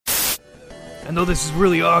I know this is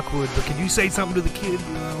really awkward, but can you say something to the kid?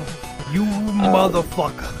 You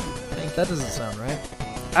motherfucker. That doesn't sound right.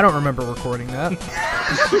 I don't remember recording that.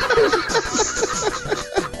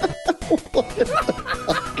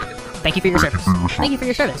 Thank you for your service. Thank you for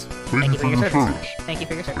your service. Thank you for your service. Thank you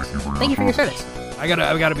for your service. Thank you for your service. I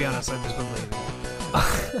gotta be honest, I've just been lazy.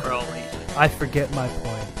 We're all lazy. I forget my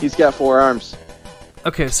point. He's got 4 arms.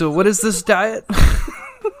 Okay, so what is this diet?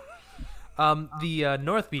 The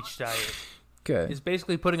North Beach diet Okay. is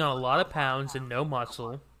basically putting on a lot of pounds and no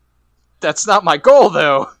muscle. That's not my goal,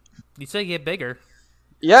 though. You say get bigger.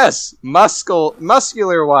 Yes,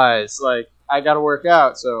 muscular-wise. Like, I gotta work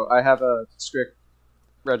out, so I have a strict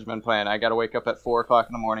regimen plan. I gotta wake up at 4 o'clock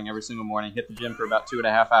in the morning every single morning, hit the gym for about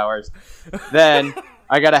 2.5 hours. Then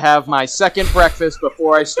I gotta have my second breakfast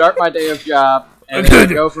before I start my day of job, and then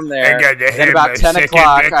go from there. Then about 10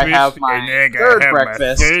 o'clock, I have my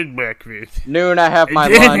third breakfast. Noon, I have my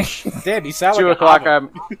lunch. Damn, you sound 2 like o'clock, a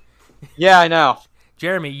hobbit. Yeah, I know.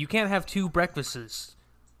 Jeremy, you can't have 2 breakfasts.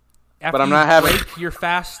 After But I'm you not having- break your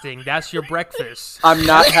fasting, that's your breakfast. I'm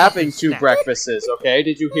not having 2 breakfasts, okay?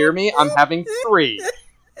 Did you hear me? I'm having 3.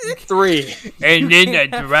 3. And then I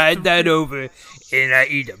divide that over, and I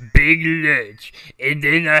eat a big lunch, and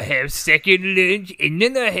then I have second lunch, and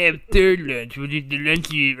then I have third lunch, which is the lunch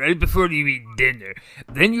you eat right before you eat dinner.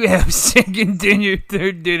 Then you have second dinner,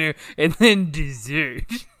 third dinner, and then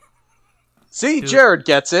dessert. See, Jared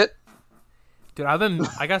gets it. Dude, I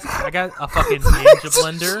got a fucking Ninja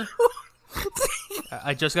blender.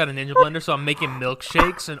 I just got a Ninja blender, so I'm making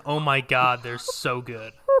milkshakes, and oh my god, they're so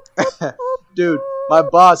good. Dude, my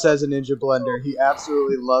boss has a Ninja blender. He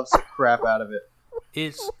absolutely loves the crap out of it.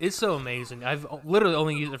 It's so amazing. I've literally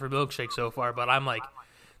only used it for milkshakes so far, but I'm like,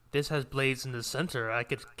 this has blades in the center. I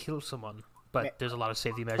could kill someone. But there's a lot of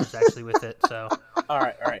safety measures actually with it. So All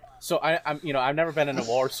right. So I'm I've never been in a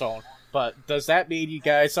war zone, but does that mean you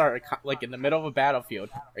guys are like in the middle of a battlefield?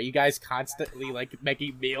 Are you guys constantly like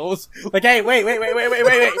making meals? Like, hey, wait!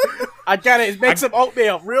 I gotta make some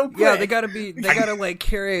oatmeal real quick. Yeah, they gotta like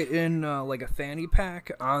carry it in like a fanny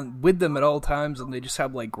pack on with them at all times, and they just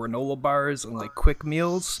have like granola bars and like quick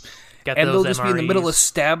meals. Got And those they'll just be in the middle of MREs.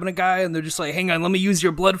 stabbing a guy, and they're just like, hang on, let me use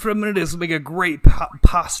your blood for a minute. This will make a great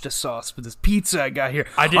pasta sauce for this pizza I got here.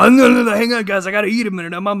 No, hang on, guys. I gotta eat a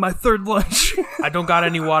minute. I'm on my third lunch. I don't got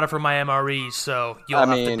any water for my MREs, so you'll have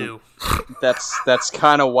to do. That's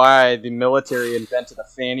kind of why the military invented a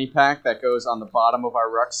fanny pack that goes on the bottom of our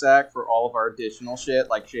rucksack for all of our additional shit,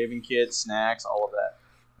 like shaving kits, snacks, all of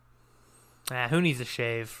that. Who needs a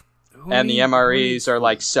shave? And the MREs are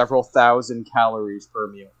like several thousand calories per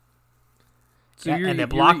meal. So Yeah, and they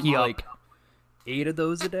block you up. like 8 of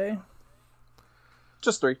those a day?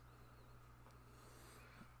 Just 3.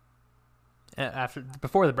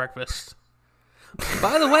 Before the breakfast.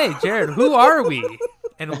 By the way, Jared, who are we?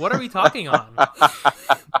 And what are we talking on?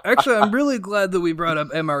 Actually, I'm really glad that we brought up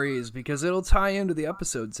MREs because it'll tie into the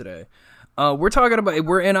episode today. We're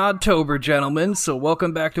in Oddtober, gentlemen, so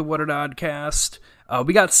welcome back to What an Oddcast.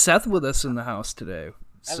 We got Seth with us in the house today.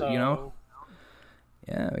 So, Hello.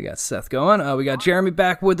 Yeah, we got Seth going. We got Jeremy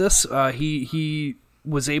back with us. He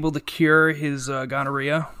was able to cure his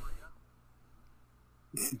gonorrhea.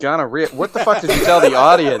 Gonorrhea. What the fuck did you tell the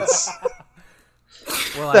audience?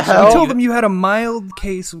 Well, The hell? I told them you had a mild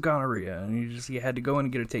case of gonorrhea, and you had to go in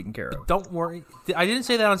and get it taken care of. don't worry. I didn't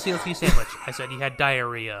say that on CLT Sandwich. I said he had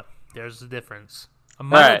diarrhea. There's the difference. A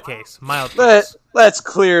mild Alright. case. Mild case. Let's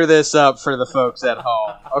clear this up for the folks at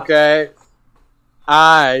home, okay?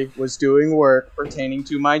 I was doing work pertaining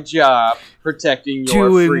to my job, protecting your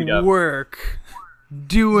Doing freedom. work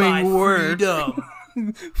freedom.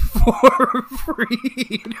 for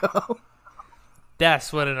freedom.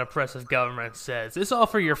 That's what an oppressive government says. It's all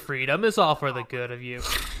for your freedom. It's all for the good of you.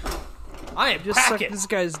 I am Just suck packing. this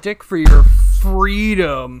guy's dick for your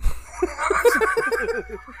freedom.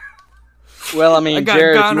 Well, I I mean, got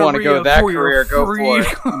Jared, if you want to go gonorrhea that for your career, go for it.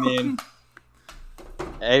 freedom.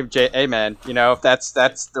 I mean, hey, man, you know, if that's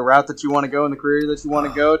the route that you want to go in the career that you want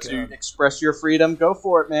to go to express your freedom, go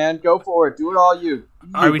for it, man. Go for it. Do it all you.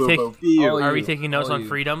 Are we boo-boo. Be you. all Are we you. taking notes All on you.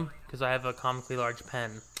 freedom? Because I have a comically large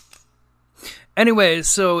pen. Anyway,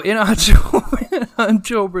 so in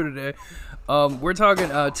October today, we're talking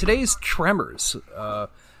today's Tremors.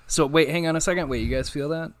 So wait, hang on a second. Wait, you guys feel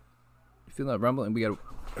that? You feel that rumbling? We got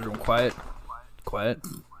everyone quiet.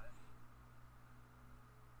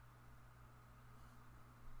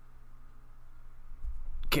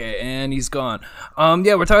 Okay, and he's gone.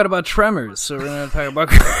 Yeah, we're talking about Tremors. So we're gonna talk about.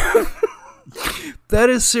 That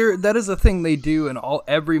is a thing they do in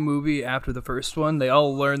every movie after the first one. They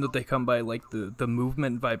all learn that they come by like the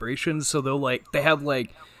movement and vibrations. So they have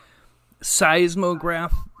like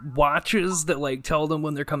seismograph watches that like tell them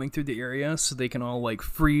when they're coming through the area, so they can all like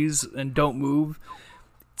freeze and don't move.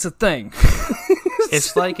 It's a thing.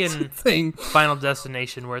 It's like in thing. Final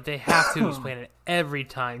Destination where they have to explain it every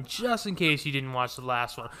time, just in case you didn't watch the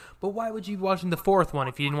last one. But why would you be watching the fourth one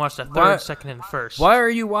if you didn't watch the third, second, and first? Why are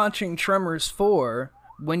you watching Tremors 4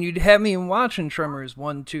 when you'd have me watching Tremors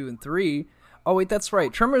 1, 2, and 3? Oh, wait, that's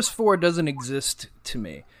right. Tremors 4 doesn't exist to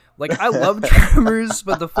me. Like, I love Tremors,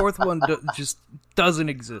 but the fourth one just doesn't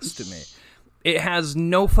exist to me. It has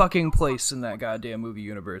no fucking place in that goddamn movie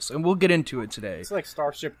universe, and we'll get into it today. It's like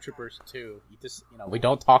Starship Troopers 2. You just, we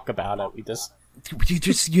don't talk about it. You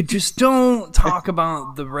just don't talk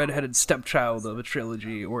about the redheaded stepchild of a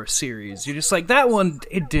trilogy or a series. You're just like, that one,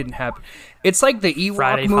 it didn't happen. It's like the Ewok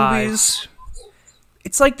Friday movies. 5.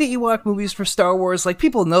 It's like the Ewok movies for Star Wars. Like,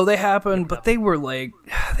 people know they happened, but they were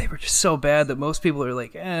just so bad that most people are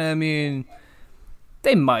like, I mean,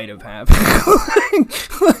 they might have happened.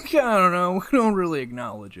 like, I don't know. We don't really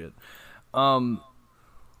acknowledge it. So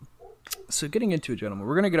getting into it, gentlemen,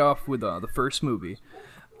 we're going to get off with the first movie.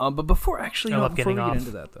 But before we get into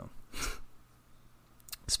that, though.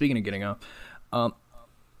 Speaking of getting off,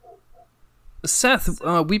 Seth,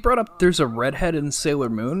 we brought up there's a redhead in Sailor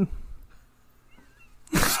Moon.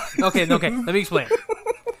 Okay, let me explain.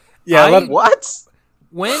 What?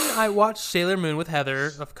 When I watched Sailor Moon with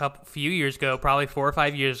Heather a few years ago, probably 4 or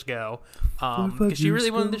 5 years ago, because she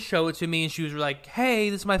really wanted to show it to me, and she was like, "Hey,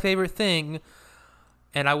 this is my favorite thing,"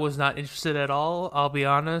 and I was not interested at all. I'll be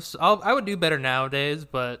honest. I would do better nowadays,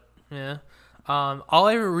 but yeah. All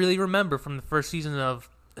I really remember from the first season of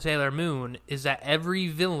Sailor Moon is that every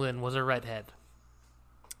villain was a redhead.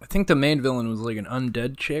 I think the main villain was like an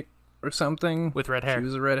undead chick or something with red hair. She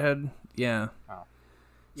was a redhead. Yeah. Oh.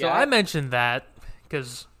 So I mentioned that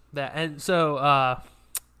because that, and so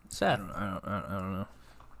Seth. I don't know.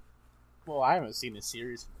 Well, I haven't seen the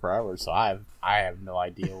series in forever, so I have no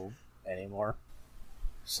idea anymore.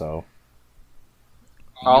 So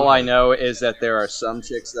all I know is that there are some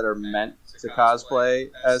chicks that are meant to cosplay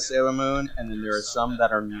as Sailor Moon, and then there are some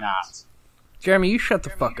that are not. Jeremy, you shut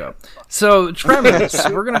the fuck up. So, Tremors,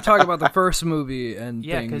 we're going to talk about the first movie and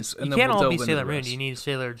things. And you can't all be Sailor Moon. You need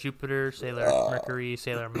Sailor Jupiter, Sailor Mercury,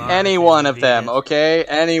 Sailor Mars. Any one of them, okay?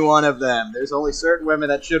 Any one of them. There's only certain women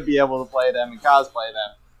that should be able to play them and cosplay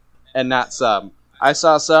them, and not some. I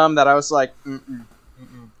saw some that I was like, I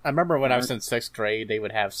remember when I was in 6th grade, they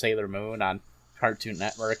would have Sailor Moon on Cartoon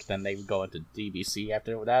Network, then they would go into DBC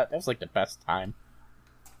after that. That was like the best time.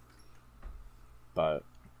 But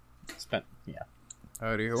Seth,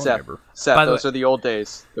 those are the old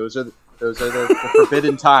days. Those are the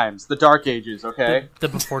forbidden times, the dark ages. Okay, the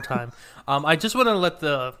before time. I just want to let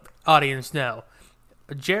the audience know,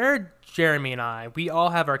 Jared, Jeremy, and I, we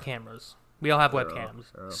all have our cameras. We all have webcams.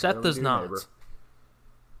 Seth does not. Neighbor.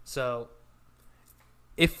 So,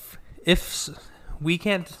 if we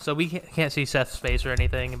can't see Seth's face or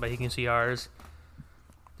anything, but he can see ours.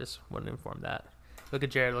 Just want to inform that. Look at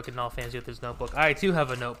Jared looking all fancy with his notebook. I, too,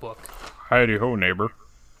 have a notebook. Howdy ho, neighbor.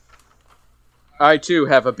 I, too,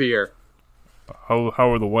 have a beer. How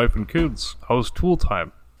are the wife and kids? How's tool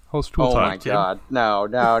time? Oh, my God. No.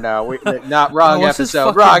 Not wrong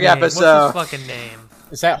episode. Wrong episode. What's his fucking name?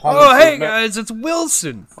 Is that Home Improvement? Hey, guys, it's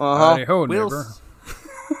Wilson. Howdy ho, neighbor.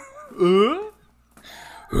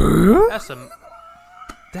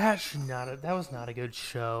 That was not a good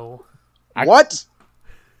show.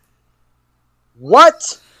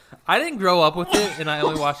 What? I didn't grow up with it, and I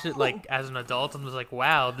only watched it like as an adult. And was like,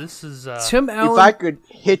 "Wow, this is." Tim Allen. If I could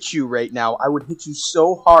hit you right now, I would hit you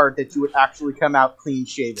so hard that you would actually come out clean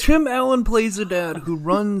shaven. Tim Allen plays a dad who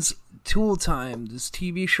runs Tool Time, this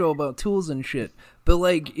TV show about tools and shit. But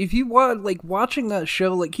like, if you want, like, watching that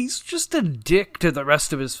show, like, he's just a dick to the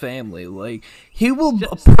rest of his family. Like, he will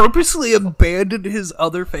purposely abandon his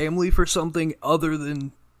other family for something other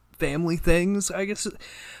than family things, I guess.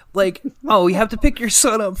 Like, oh, you have to pick your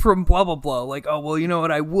son up from blah, blah, blah. Like, oh, well, you know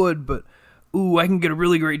what, I would, but, ooh, I can get a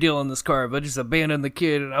really great deal on this car if I just abandon the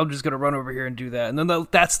kid, and I'm just going to run over here and do that. And then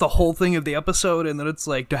that's the whole thing of the episode, and then it's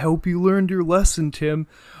like, I hope you learned your lesson, Tim.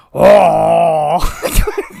 Oh!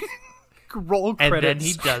 Roll credits. And then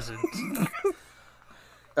he doesn't.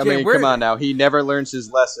 I mean, come on now. He never learns his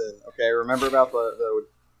lesson, okay? Remember about the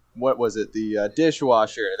what was it? The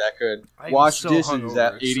dishwasher that could wash dishes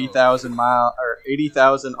at 80,000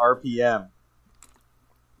 RPM.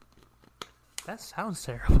 That sounds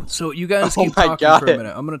terrible. So you guys keep talking for a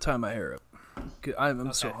minute. I'm going to tie my hair up.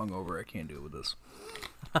 I'm so hungover, I can't deal with this.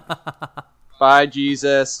 Bye,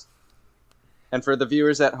 Jesus. And for the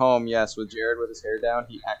viewers at home, yes, with Jared with his hair down,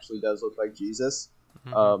 he actually does look like Jesus.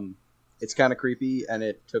 Mm-hmm. It's kind of creepy, and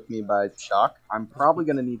it took me by shock. I'm probably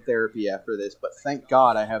going to need therapy after this, but thank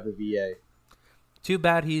God I have the VA. Too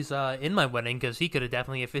bad he's in my wedding, because he could have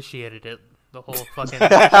definitely officiated it. The whole fucking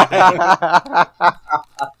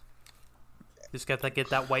just got to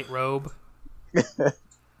get that white robe.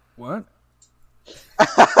 What?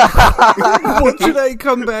 What did I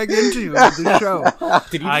come back into the show?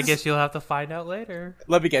 I guess you'll have to find out later.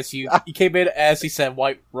 Let me guess. You came in as he said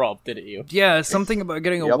white robe, didn't you? Yeah, something about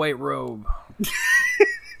getting a white robe.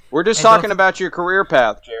 We're just talking about your career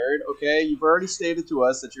path, Jared, okay? You've already stated to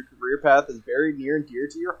us that your career path is very near and dear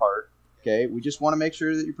to your heart, okay? We just want to make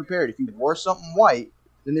sure that you're prepared. If you wore something white,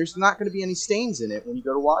 then there's not going to be any stains in it when you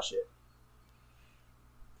go to wash it.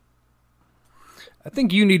 I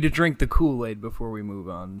think you need to drink the Kool-Aid before we move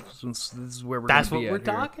on, since this is where we're That's going to what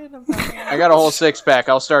be we're at talking about. I got a whole six-pack.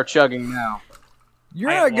 I'll start chugging now.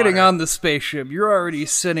 You're I not have getting water. on the spaceship. You're already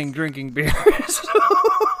sitting drinking beers.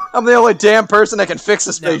 I'm the only damn person that can fix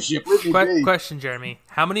a spaceship. Let me be. Question, Jeremy.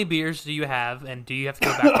 How many beers do you have, and do you have to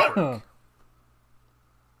go back to work?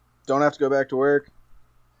 Don't have to go back to work.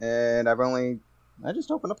 And I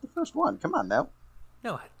just opened up the first one. Come on now.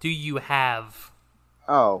 No, do you have?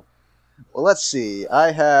 Oh. Well, let's see.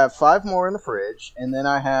 I have 5 more in the fridge, and then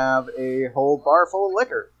I have a whole bar full of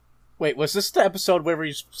liquor. Wait, was this the episode where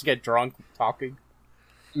we supposed to get drunk talking?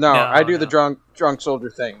 No, No, I do the no. drunk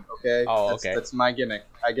soldier thing, okay? Oh, okay. That's my gimmick.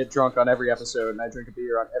 I get drunk on every episode, and I drink a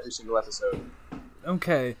beer on every single episode.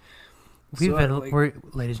 Okay. We've So, been, like-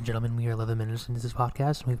 ladies and gentlemen, we are 11 minutes into this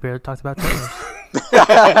podcast, and we've barely talked about trailers.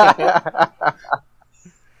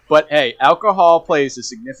 But hey, alcohol plays a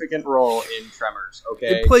significant role in Tremors,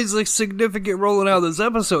 okay? It plays a significant role in how this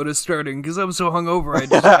episode is starting, because I'm so hungover I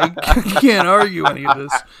can't argue any of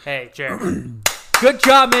this. Hey, Jeremy. Good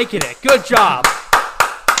job making it. Good job.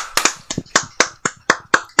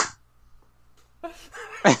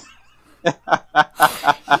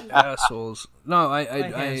 Assholes. No, My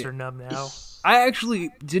hands are numb now. I actually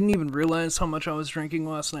didn't even realize how much I was drinking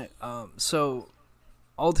last night. So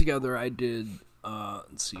altogether, I did.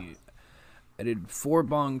 Let's see, I did 4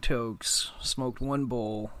 bong tokes, smoked 1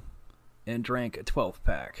 bowl, and drank a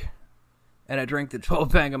 12-pack. And I drank the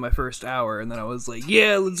 12-pack in my first hour, and then I was like,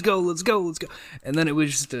 "Yeah, let's go." And then it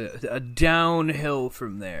was just a downhill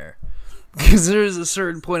from there. Because there's a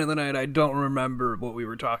certain point in the night I don't remember what we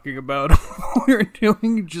were talking about. We were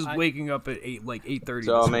doing just waking up at 8:30.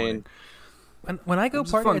 So, this I mean, When I go was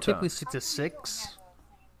a party, fun I typically time. stick to 6.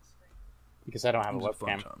 Because I don't have a It was a fun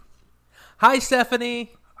webcam. time. Hi,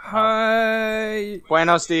 Stephanie. Hi.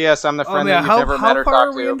 Buenos dias, I'm the friend yeah, that you've never met how or far are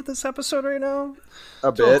talked we to. into this episode right now?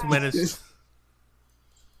 A bit. 12 minutes.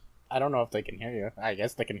 I don't know if they can hear you. I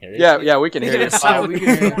guess they can hear you. Yeah, we can hear you. Yes. Yeah, we can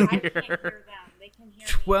hear I can't hear them. They can hear me.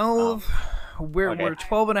 12. We're Okay.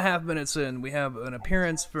 12 and a half minutes in. We have an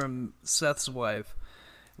appearance from Seth's wife.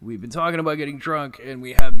 We've been talking about getting drunk, and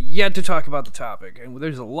we have yet to talk about the topic. And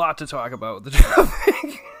there's a lot to talk about with the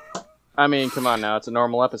topic. I mean, come on now, it's a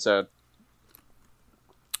normal episode.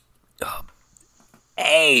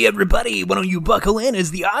 Hey, everybody, why don't you buckle in as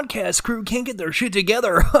the Oddcast crew can't get their shit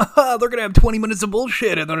together? They're going to have 20 minutes of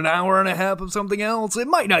bullshit and then an hour and a half of something else. It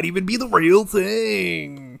might not even be the real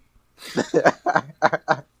thing.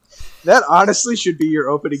 That honestly should be your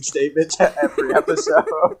opening statement to every episode.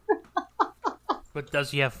 But does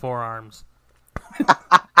he have 4 arms?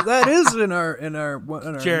 That is in our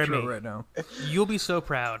Jeremy. intro right now. You'll be so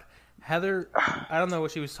proud. Heather, I don't know what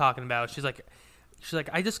she was talking about. She's like,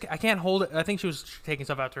 I can't hold it. I think she was taking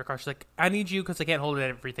stuff out to her car. She's like, I need you because I can't hold it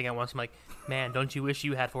everything at once. I'm like, man, don't you wish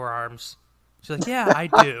you had 4 arms? She's like, yeah, I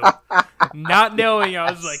do. Not knowing, I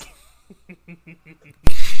was like,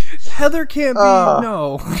 Heather can't be.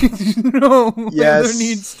 No. No. Yes. Heather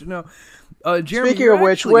needs to know. Jeremy, Speaking you're of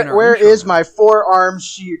which, actually in our where intro is now. my forearm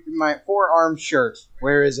shirt?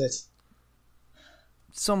 Where is it?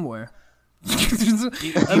 Somewhere.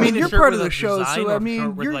 I I mean, you're shirt part with of a the show, design so or I a mean,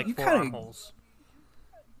 shirt with, you like, 4 kind of. armholes?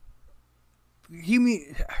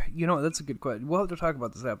 You know, that's a good question. We'll have to talk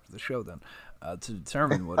about this after the show then, to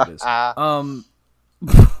determine what it is.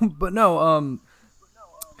 But no, oh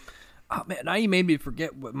man, now you made me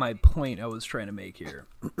forget what my point I was trying to make here.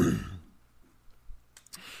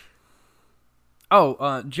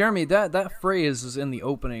 Jeremy, that phrase is in the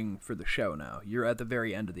opening for the show now. You're at the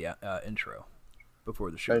very end of the intro, before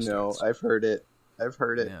the show I know, starts. I've heard it.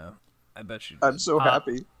 Yeah, I bet you. I'm so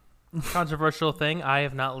happy. Controversial thing. I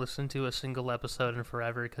have not listened to a single episode in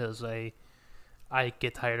forever because I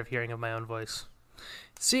get tired of hearing of my own voice.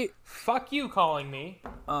 See, Fuck you calling me.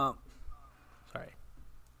 Sorry.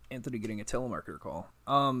 Anthony getting a telemarketer call.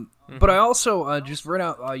 But I also just right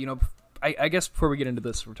out. I guess before we get into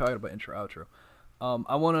this, we're talking about intro outro.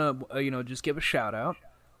 I want to, just give a shout out.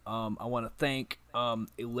 I want to thank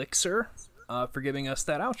Elixir for giving us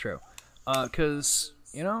that outro. Because,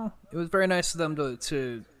 it was very nice of them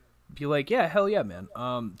to be like, yeah, hell yeah, man.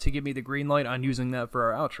 To give me the green light on using that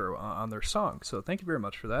for our outro on their song. So thank you very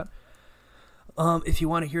much for that. If you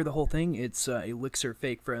want to hear the whole thing, it's Elixir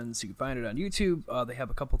Fake Friends. You can find it on YouTube. They have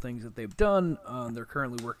a couple things that they've done. They're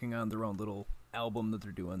currently working on their own little album that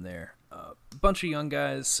they're doing there. A bunch of young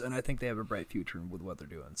guys, and I think they have a bright future with what they're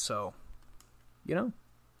doing. So,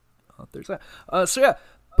 there's that.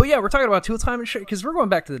 But yeah, we're talking about Tool Time and shit, because we're going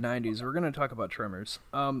back to the 90s. We're going to talk about Tremors.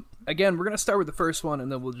 Again, we're going to start with the first one, and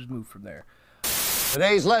then we'll just move from there.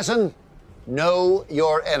 Today's lesson, know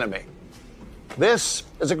your enemy. This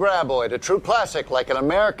is a Graboid, a true classic like an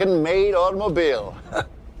American-made automobile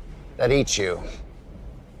that eats you.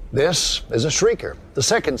 This is a Shrieker, the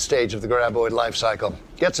second stage of the Graboid life cycle.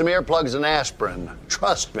 Get some earplugs and aspirin,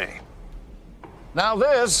 trust me. Now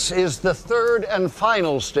this is the third and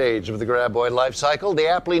final stage of the Graboid life cycle, the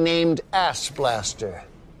aptly named Ass Blaster.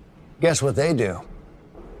 Guess what they do?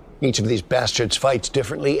 Each of these bastards fights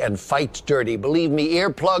differently and fights dirty. Believe me,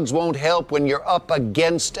 earplugs won't help when you're up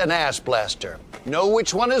against an ass blaster. Know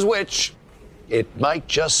which one is which. It might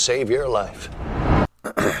just save your life.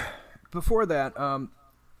 Before that,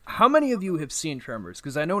 how many of you have seen Tremors?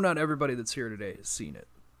 Because I know not everybody that's here today has seen it.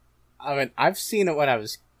 I mean, I've seen it when I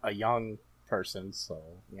was a young person, so,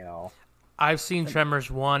 I've seen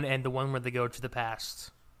Tremors 1 and the one where they go to the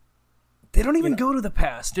past. They don't even go to the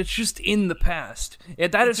past. It's just in the past. Yeah,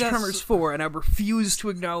 that is Tremors 4, and I refuse to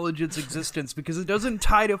acknowledge its existence because it doesn't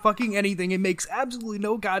tie to fucking anything. It makes absolutely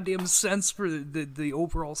no goddamn sense for the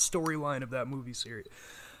overall storyline of that movie series.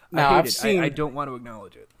 I hate it. I don't want to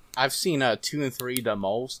acknowledge it. I've seen 2 and 3 the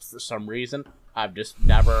most for some reason. I've just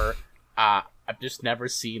never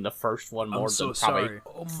seen the first one more than probably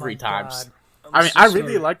 3 times. I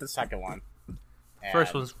really like the second one.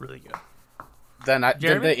 First one's really good. Then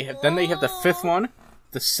they have the 5th one,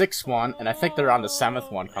 the 6th one, and I think they're on the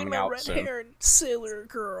 7th one coming out soon. Sailor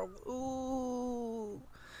girl. Ooh.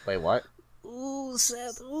 Wait, what? Ooh,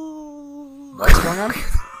 Seth. Ooh. What's going on?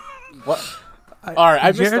 What?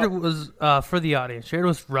 Alright, Jared was, for the audience, Jared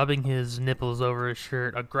was rubbing his nipples over his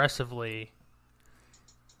shirt aggressively.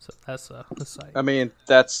 So that's the site. I mean,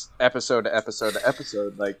 that's episode to episode to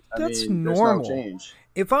episode. That's There's normal. no change.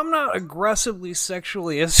 If I'm not aggressively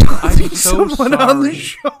sexually assaulting someone on the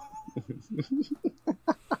show,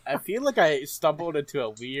 I feel like I stumbled into a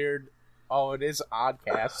weird. Oh, it is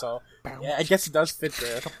Oddcast, so yeah, I guess it does fit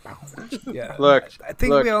there. yeah. Look, I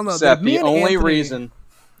think we all know Seth, that. Me the and only Anthony, reason,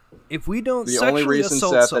 if we don't the only sexually reason,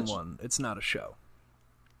 assault Seth, someone, it's not a show.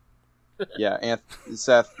 yeah,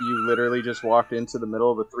 Seth, you literally just walked into the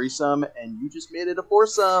middle of a threesome and you just made it a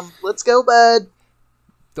foursome. Let's go, bud.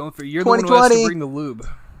 Don't forget, you're the one who has to bring the lube.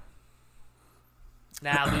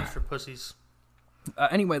 Nah, lube's for pussies.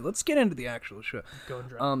 Anyway, let's get into the actual show. Go and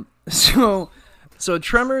drive. So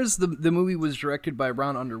Tremors, the movie was directed by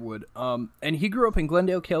Ron Underwood, and he grew up in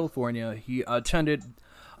Glendale, California. He attended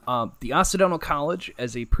the Occidental College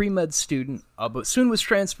as a pre-med student, but soon was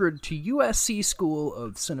transferred to USC School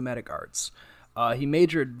of Cinematic Arts. He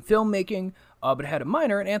majored in filmmaking, but had a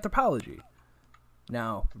minor in anthropology.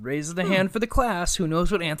 Now, raise the hand for the class who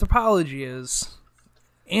knows what anthropology is.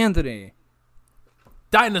 Anthony.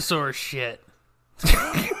 Dinosaur shit.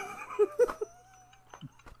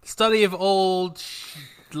 Study of old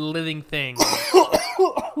living things.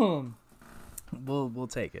 We'll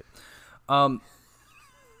take it.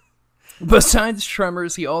 Besides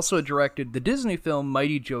Tremors, he also directed the Disney film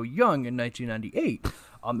Mighty Joe Young in 1998,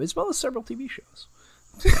 as well as several TV shows.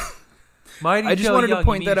 I just wanted to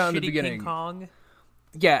point that out in the beginning. King Kong?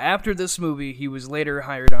 Yeah, after this movie, he was later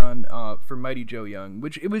hired on for Mighty Joe Young,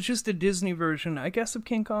 which it was just a Disney version, I guess, of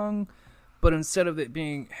King Kong, but instead of it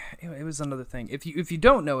being, it was another thing. If you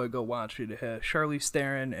don't know it, go watch it. It has Charlize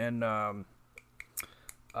Theron and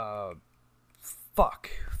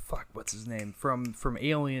what's his name from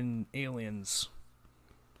Aliens?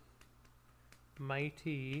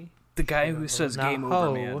 Mighty. The guy who says "Game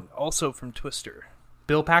Over, man," also from Twister.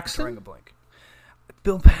 Bill Paxton. Drawing a blank.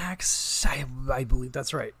 Bill Pax, I believe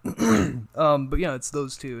that's right. But yeah, it's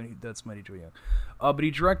those two, and that's Mighty Joe Young. But he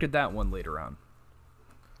directed that one later on.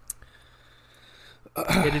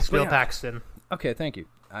 It is Bill Paxton. Okay, thank you.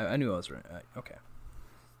 I knew I was right.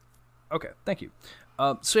 Okay, thank you.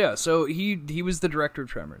 So he was the director of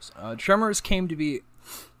Tremors. Tremors came to be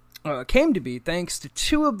thanks to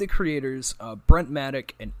two of the creators, Brent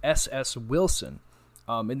Maddock and S.S. Wilson.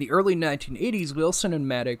 In the early 1980s, Wilson and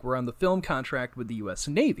Maddock were on the film contract with the U.S.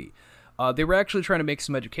 Navy. They were actually trying to make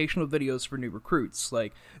some educational videos for new recruits,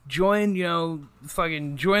 like join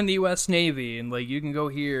the U.S. Navy, and like you can go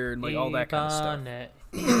here and like all that kind of stuff.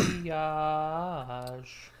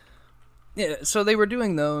 Yeah, so they were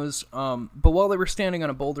doing those, but while they were standing on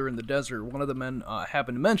a boulder in the desert, one of the men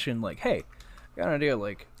happened to mention, like, hey, I got an idea,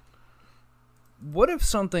 like, what if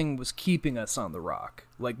something was keeping us on the rock?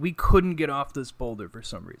 Like, we couldn't get off this boulder for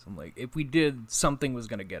some reason. Like, if we did, something was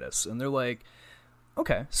going to get us. And they're like,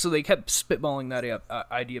 okay. So they kept spitballing that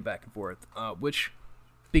idea back and forth, which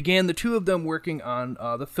began the two of them working on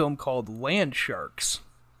the film called Land Sharks.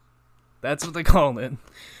 That's what they call it.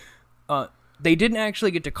 They didn't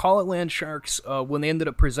actually get to call it Land Sharks when they ended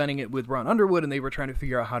up presenting it with Ron Underwood, and they were trying to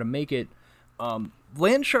figure out how to make it.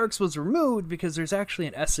 Land Sharks was removed because there's actually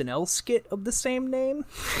an SNL skit of the same name.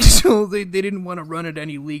 So they didn't want to run at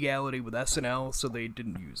any legality with SNL, so they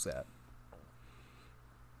didn't use that.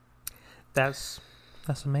 That's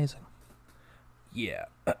amazing. Yeah.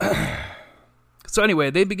 So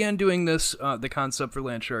anyway, they began doing this, the concept for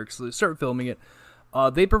Land Sharks, so they started filming it.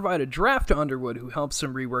 They provide a draft to Underwood, who helps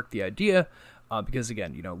them rework the idea, because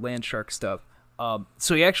again, Land Shark stuff.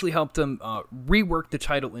 So he actually helped them rework the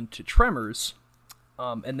title into Tremors,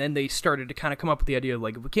 and then they started to kind of come up with the idea of,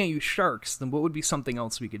 like, if we can't use sharks, then what would be something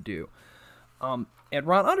else we could do? And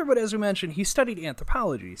Ron Underwood, as we mentioned, he studied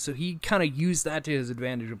anthropology, so he kind of used that to his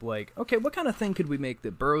advantage of, like, okay, what kind of thing could we make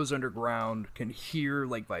that burrows underground, can hear,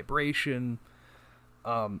 like, vibration?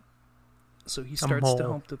 So he starts to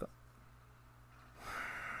help develop.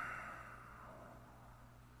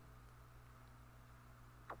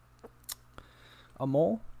 A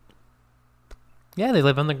mole? Yeah, they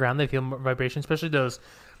live on the ground. They feel vibration, especially those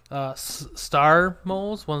star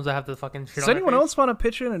moles, ones that have the fucking shit. Does anyone else want to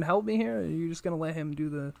pitch in and help me here? Or are you just going to let him do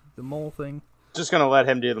the mole thing? Just going to let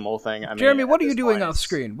him do the mole thing. I mean, Jeremy, what are you doing off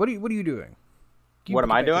screen? What are you doing? What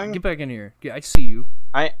am I doing? Get back in here. Yeah, I see you.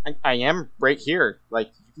 I am right here.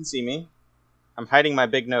 Like, you can see me. I'm hiding my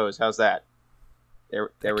big nose. How's that?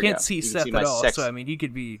 There we go. I can't see Seth at all, so I mean, he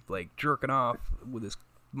could be, like, jerking off with his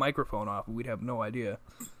microphone off, and we'd have no idea.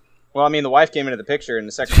 Well, I mean, the wife came into the picture, and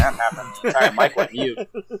the second that happened, the entire mic went mute.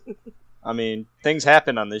 I mean, things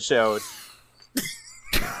happen on this show.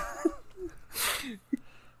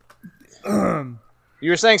 You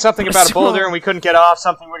were saying something about a boulder, and we couldn't get off.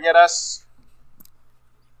 Something would get us.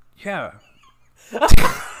 Yeah.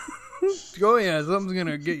 Oh yeah, something's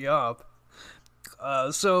gonna get you off.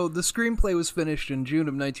 So the screenplay was finished in June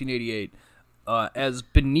of 1988 as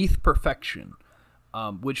Beneath Perfection.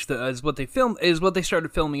 Which is what they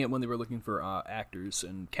started filming it when they were looking for actors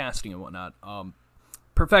and casting and whatnot.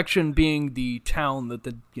 Perfection being the town that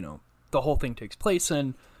the whole thing takes place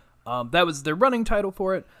in. That was their running title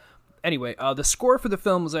for it. Anyway, the score for the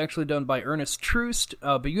film was actually done by Ernest Troost,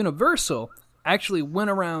 but Universal actually went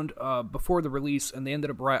around before the release, and they ended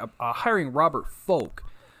up hiring Robert Folk,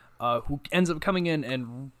 who ends up coming in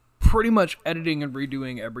and pretty much editing and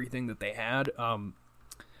redoing everything that they had.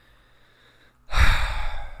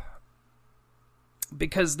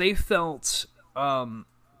 Because they felt that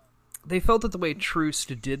the way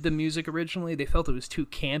Troost did the music originally, they felt it was too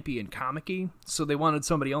campy and comic-y, so they wanted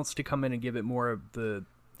somebody else to come in and give it more of the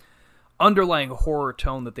underlying horror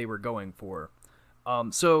tone that they were going for.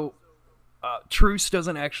 So Troost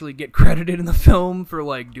doesn't actually get credited in the film for,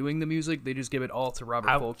 like, doing the music. They just give it all to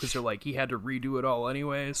Robert Folk, because they're like, he had to redo it all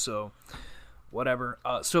anyway, so whatever.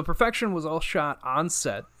 So Perfection was all shot on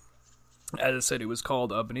set. As I said, it was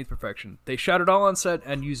called Beneath Perfection. They shot it all on set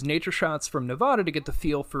and used nature shots from Nevada to get the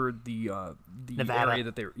feel for the area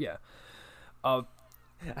that they were. Yeah.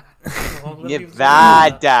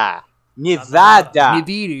 Nevada.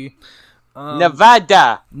 Nevudu.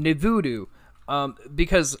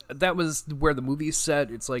 Because that was where the movie's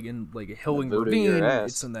set. It's like in like a Hillwing Ravine.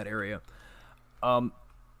 It's in that area.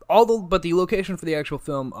 But the location for the actual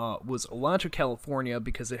film was Elantra, California,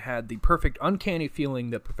 because it had the perfect uncanny feeling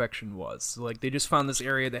that Perfection was. So, like, they just found this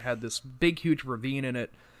area that had this big, huge ravine in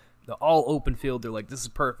it, the all open field. They're like, this is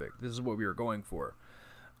perfect. This is what we were going for.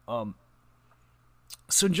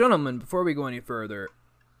 So, gentlemen, before we go any further,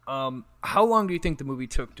 how long do you think the movie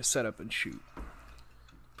took to set up and shoot?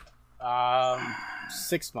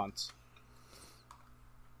 6 months.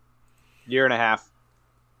 Year and a half.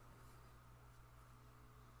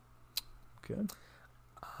 Good.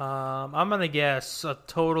 I'm gonna guess a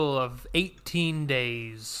total of 18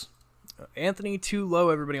 days. Anthony, too low.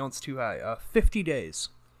 Everybody else too high. 50 days.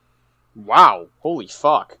 Wow. Holy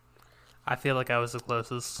fuck. I feel like I was the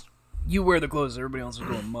closest. You were the closest. Everybody else was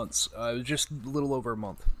going months. It was just a little over a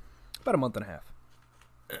month. About a month and a half.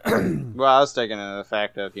 Well, I was taking into the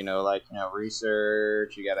fact of,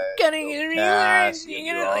 research, you gotta cast,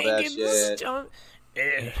 you gotta do all that shit.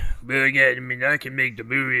 Well, yeah, I mean, I can make the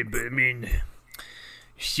movie, but I mean,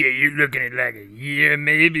 shit, you're looking at like a year,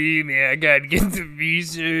 maybe. I mean, I gotta get the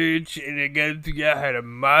research, and I gotta figure out how to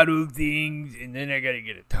model things, and then I gotta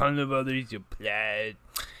get a ton of others to apply.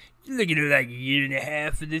 You're looking at like a year and a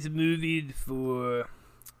half for this movie for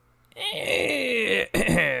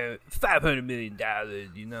 $500 million,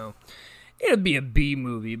 It'll be a B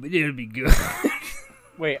movie, but it'll be good.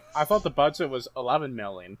 Wait, I thought the budget was 11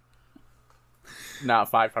 million. Not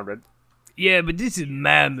 500. Yeah, but this is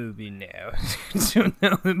my movie now, so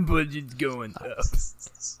now the budget's going up.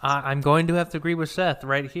 I'm going to have to agree with Seth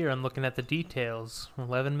right here. I'm looking at the details.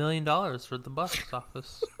 $11 million for the box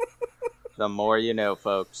office. The more you know,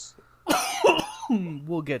 folks.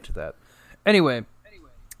 We'll get to that. Anyway,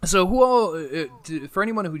 so who all, for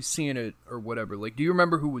anyone who's seen it or whatever, like, do you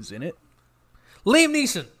remember who was in it? Liam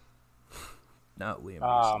Neeson. Not Liam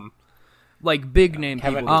Neeson. Like, big name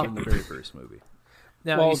Kevin- people in the very first movie.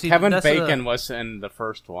 Now, Well, you see, Kevin that's Bacon was in the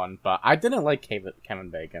first one, but I didn't like Kevin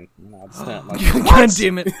Bacon. No, I just didn't like God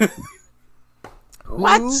damn it.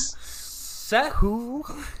 What? Seth? Who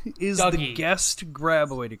is the Dougie. guest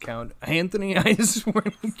Graboid account? Anthony, I swear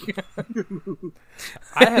to God.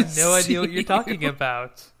 I have no idea what you're talking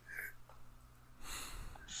about.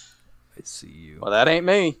 I see you. Well, that ain't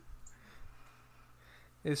me.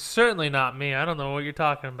 It's certainly not me. I don't know what you're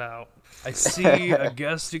talking about. I see a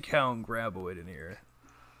guest account Graboid in here.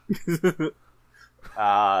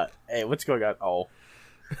 Hey, what's going on? Oh.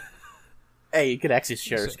 Hey, you could actually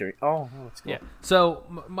share a screen. Oh, that's cool. Yeah. So,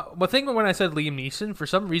 my thing when I said Liam Neeson, for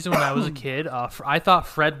some reason when I was a kid, I thought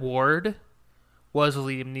Fred Ward was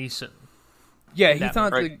Liam Neeson. Yeah, he That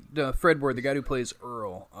thought right. the Fred Ward, the guy who plays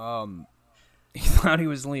Earl, he thought he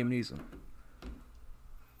was Liam Neeson.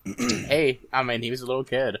 Hey, I mean, he was a little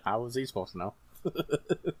kid. How was he supposed to know?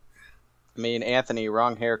 I mean, Anthony,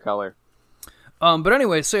 wrong hair color. But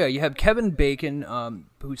anyway, so yeah, you have Kevin Bacon,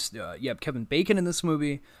 you have Kevin Bacon in this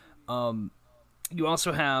movie. You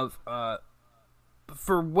also have,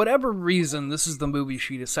 for whatever reason, this is the movie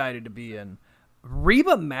she decided to be in.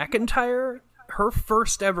 Reba McEntire, her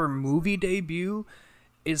first ever movie debut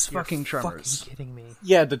is fucking Tremors. Fucking kidding me.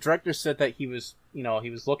 Yeah, the director said that he was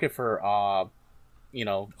looking for, someone Pull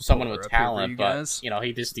her with up here for talent, you but, guys. he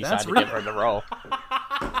just That's decided to give her the role.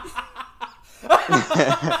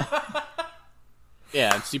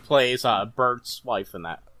 Yeah, and she plays Bert's wife in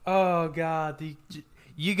that. Oh, God.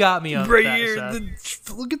 You got me on Right that, here,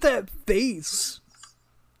 Seth. look at that face.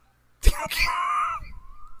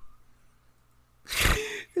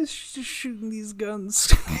 She's just shooting these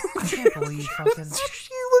guns. I can't believe fucking...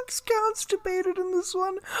 She looks constipated in this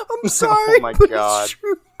one. I'm sorry, my but God. it's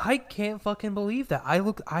true. I can't fucking believe that.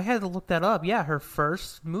 I had to look that up. Yeah, her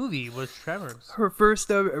first movie was Tremors. Her first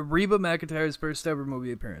ever, Reba McEntire's first ever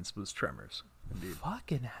movie appearance was Tremors. Indeed.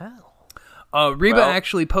 Fucking hell. Reba Well-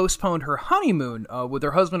 actually postponed her honeymoon with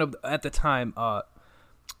her husband at the time,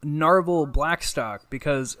 Narvel Blackstock,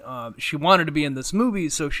 because she wanted to be in this movie,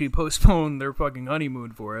 so she postponed their fucking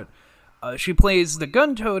honeymoon for it. She plays the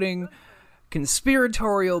gun-toting,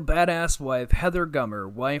 conspiratorial, badass wife, Heather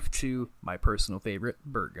Gummer, wife to my personal favorite,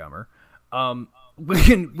 Burt Gummer.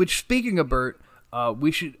 Which, speaking of Burt,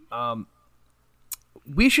 we should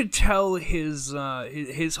tell his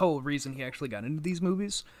whole reason he actually got into these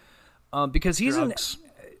movies. Because he's Drugs.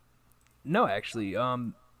 No, actually,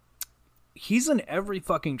 he's in every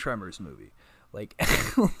fucking Tremors movie. Like,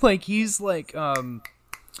 like he's like,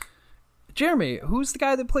 Jeremy, who's the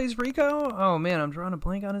guy that plays Rico? Oh man, I'm drawing a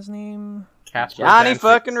blank on his name. Casper Johnny Van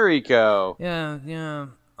Fleet. fucking Rico. Yeah.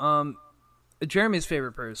 Jeremy's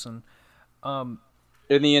favorite person.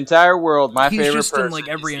 In the entire world, my He's favorite just in, person like,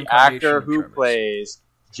 every is the incarnation actor of who Tremors. plays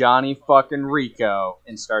Johnny fucking Rico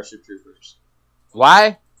in Starship Troopers.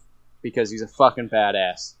 Why? Because he's a fucking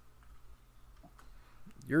badass.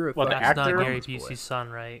 You're a Well, the fucking That's not actor? Gary Tremors boy. Busey's son,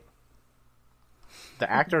 right?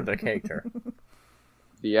 The actor or the character?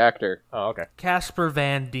 The actor. Oh, okay. Casper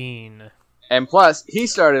Van Dien. And plus, he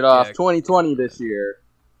started off Yeah. 2020 this year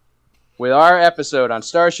with our episode on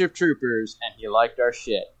Starship Troopers, and he liked our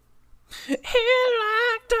shit. He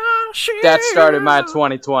liked our shit. That started my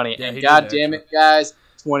 2020. Yeah, and he god did, damn it, guys,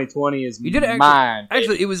 2020 is He did actually. mine. baby.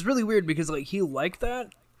 Actually, it was really weird because like he liked that,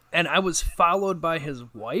 and I was followed by his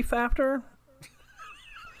wife after.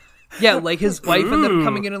 Yeah, like his wife ended up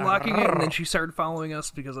coming in and locking it, and then she started following us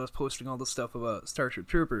because I was posting all the stuff about Starship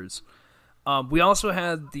Troopers. We also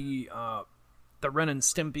had the Ren and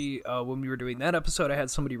Stimpy when we were doing that episode. I had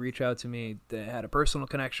somebody reach out to me that had a personal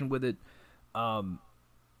connection with it,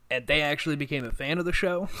 and they actually became a fan of the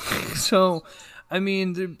show. So, I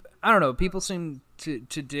mean, I don't know. People seem to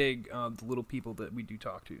dig the little people that we do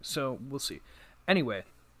talk to. So we'll see. Anyway,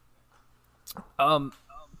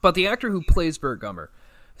 but the actor who plays Burt Gummer,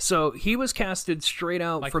 so he was casted straight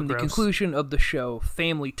out Michael from the Gross. conclusion of the show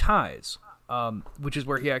Family Ties, which is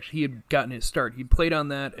where he had gotten his start. He played on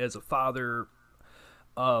that as a father.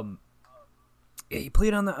 Yeah, he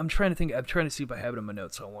played on that. I'm trying to see if I have it in my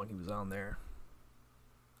notes how long he was on there.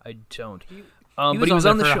 I don't. But he was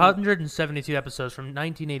on the for show. 172 episodes from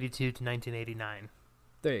 1982 to 1989.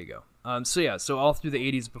 There you go. So all through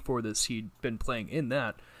the 80s before this, he'd been playing in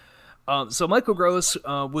that. So Michael Gross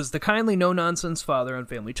was the kindly no-nonsense father on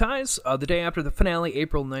Family Ties. The day after the finale,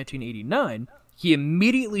 April 1989, he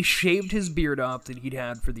immediately shaved his beard off that he'd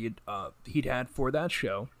had for that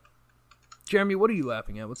show. Jeremy, what are you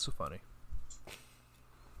laughing at? What's so funny?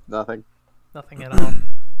 Nothing. Nothing at all.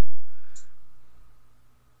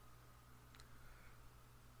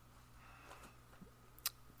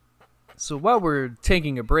 So while we're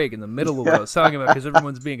taking a break in the middle of what I was talking about, because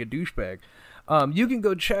everyone's being a douchebag, you can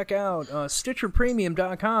go check out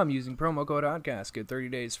StitcherPremium.com using promo code ODCAST. Get 30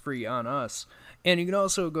 days free on us. And you can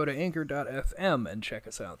also go to Anchor.fm and check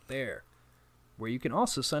us out there, where you can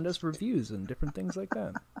also send us reviews and different things like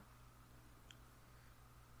that.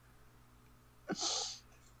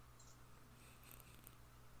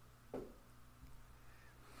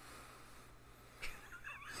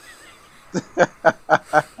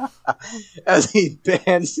 As he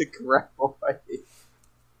bans the graboid.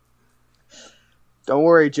 Don't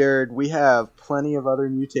worry, Jared. We have plenty of other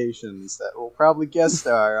mutations that will probably guest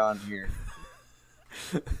star on here.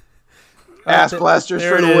 Ass blasters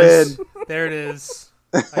there for it the is. win. There it is.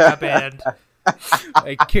 I got banned.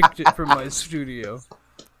 I kicked it from my studio.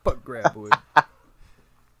 Fuck graboid.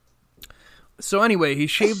 So anyway, he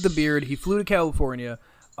shaved the beard. He flew to California,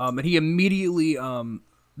 and he immediately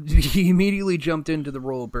jumped into the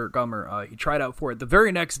role of Burt Gummer. He tried out for it the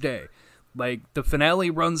very next day. Like, the finale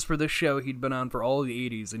runs for this show he'd been on for all of the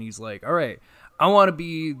 80s, and he's like, all right, I want to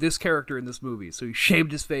be this character in this movie. So he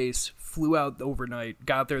shaved his face, flew out overnight,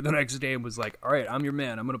 got there the next day, and was like, all right, I'm your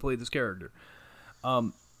man. I'm going to play this character.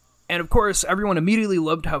 And, of course, everyone immediately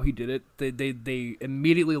loved how he did it. They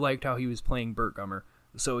immediately liked how he was playing Burt Gummer.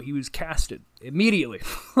 So he was casted immediately.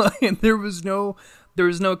 And there was no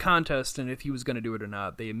contest in if he was going to do it or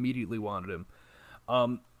not. They immediately wanted him.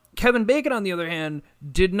 Kevin Bacon, on the other hand,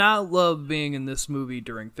 did not love being in this movie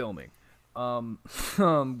during filming. We're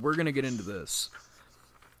going to get into this.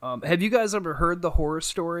 Have you guys ever heard the horror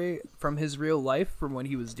story from his real life from when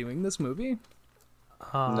he was doing this movie?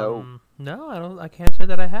 No. No, I can't say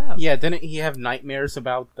that I have. Yeah, didn't he have nightmares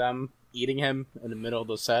about them eating him in the middle of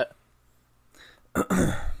the set?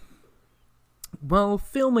 While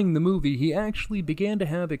filming the movie, he actually began to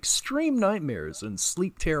have extreme nightmares and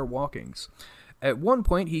sleep terror walkings. At one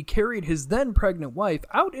point, he carried his then pregnant wife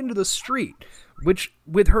out into the street,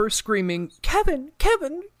 with her screaming, Kevin,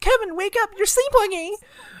 Kevin, Kevin, wake up, you're sleepwalking!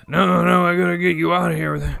 No, I gotta get you out of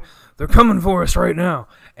here. They're coming for us right now.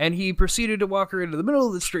 And he proceeded to walk her into the middle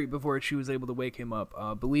of the street before she was able to wake him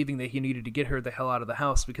up, believing that he needed to get her the hell out of the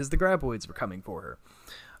house because the graboids were coming for her.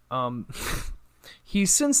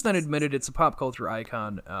 He's since then admitted it's a pop culture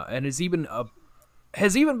icon, and has even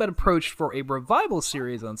been approached for a revival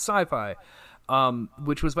series on Sci-Fi,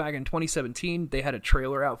 which was back in 2017. They had a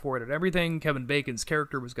trailer out for it and everything. Kevin Bacon's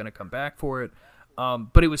character was going to come back for it,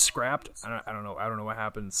 but it was scrapped. I don't know what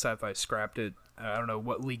happened. Sci-Fi scrapped it. I don't know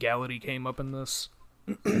what legality came up in this,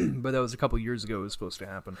 but that was a couple years ago. It was supposed to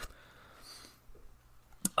happen.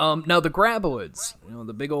 Now the graboids,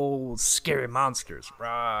 the big old scary monsters.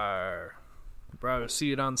 Rawr. Bro,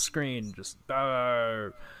 see it on screen. Just they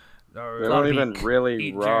don't even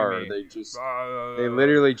really roar. They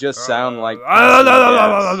literally just sound like.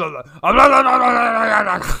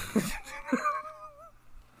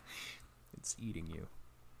 It's eating you.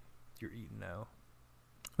 You're eating now.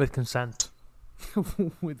 With consent.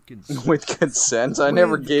 With consent. With consent? I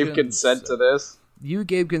never gave consent to this. You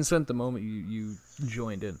gave consent the moment you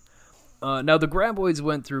joined in. Now, the graboids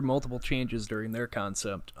went through multiple changes during their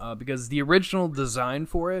concept, because the original design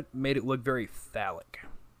for it made it look very phallic.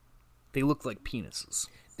 They looked like penises.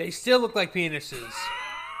 They still look like penises.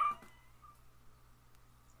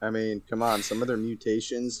 I mean, come on, some of their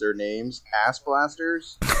mutations, their names, ass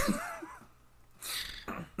blasters.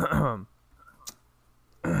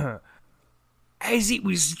 As it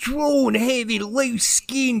was drawn, heavy, loose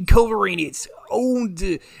skin covering its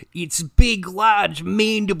big, large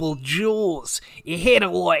mandible jaws. It had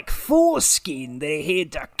a foreskin that it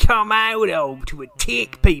had to come out of to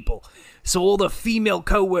attack people. So all the female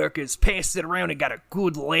co-workers passed it around and got a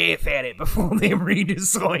good laugh at it before they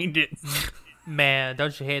redesigned it. Man,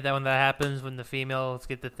 don't you hate that when that happens, when the females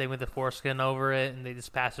get the thing with the foreskin over it and they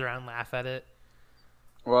just pass it around and laugh at it?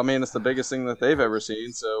 Well, I mean, it's the biggest thing that they've ever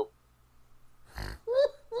seen, so...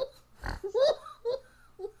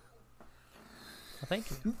 Well, thank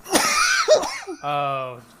you.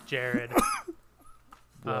 Oh, Jared.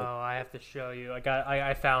 Oh, I have to show you.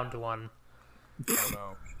 I found one. Oh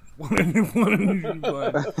no. Hold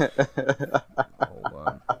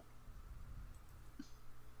on.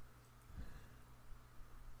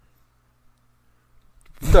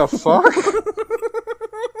 The fuck?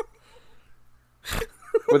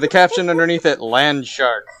 With the caption underneath it, "Land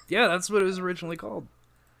Shark." Yeah, that's what it was originally called.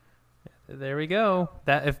 There we go.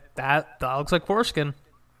 That looks like foreskin.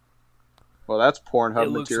 Well, that's Pornhub It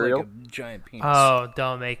looks material. like a giant penis. Oh,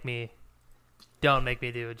 don't make me do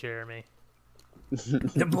it, Jeremy.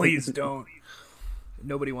 Please don't.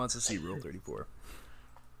 Nobody wants to see Rule 34.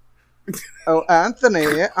 Oh,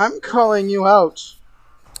 Anthony, I'm calling you out.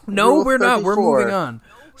 No, Rule we're not. We're 34. moving on.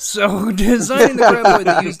 So, designing the graboid,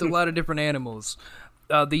 they used a lot of different animals.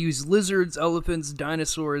 They used lizards, elephants,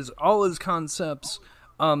 dinosaurs, all as concepts.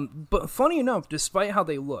 But funny enough, despite how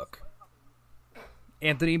they look,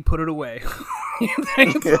 Anthony, put it away.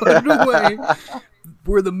 Anthony, put it away.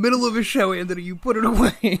 We're in the middle of a show, Anthony. You put it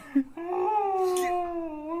away.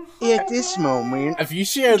 At this moment, If you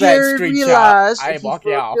share that Jared screenshot, realized I that am he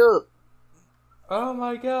walking fucked off. up. Oh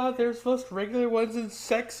my god, there's both regular ones and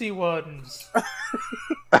sexy ones.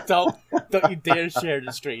 Don't you dare share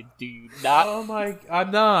the stream. Do you not? Oh my,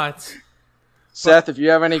 I'm not. Seth, if you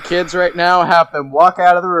have any kids right now, have them walk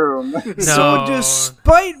out of the room. So, No.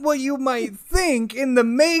 despite what you might think in the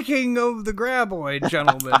making of the graboid,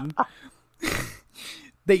 gentlemen,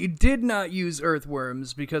 they did not use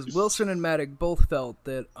earthworms because Wilson and Maddock both felt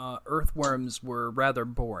that earthworms were rather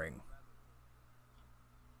boring.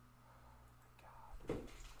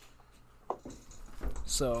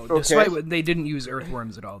 So, despite what, they didn't use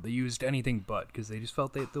earthworms at all. They used anything but, because they just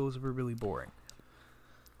felt that those were really boring.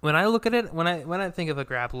 When I look at it, when I think of a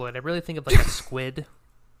graboid, I really think of like a squid.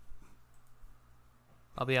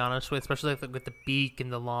 I'll be honest with, especially with the beak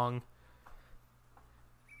and the long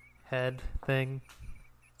head thing.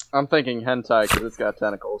 I'm thinking hentai because it's got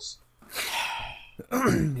tentacles.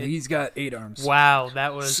 He's got 8 arms. Wow,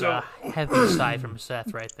 that was a heavy sigh from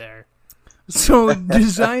Seth right there. So,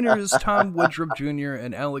 designers Tom Woodruff Jr.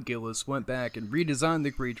 and Alec Gillis went back and redesigned the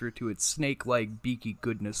creature to its snake-like, beaky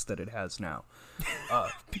goodness that it has now.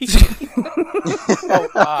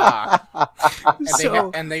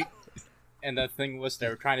 And the thing was, they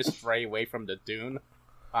were trying to stray away from the Dune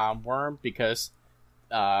worm because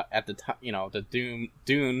at the time, the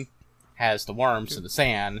Dune has the worms in the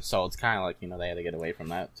sand, so it's kind of like they had to get away from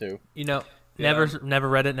that too. Never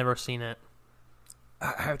read it, never seen it.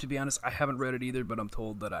 I have to be honest, I haven't read it either, but I'm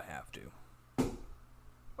told that I have to.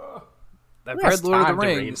 I've read Lord of the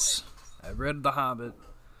Rings. I've read The Hobbit.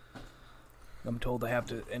 I'm told I have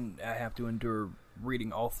to endure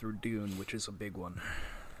reading all through Dune, which is a big one. You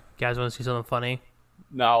guys want to see something funny?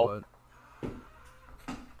 No. But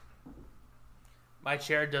My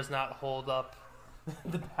chair does not hold up.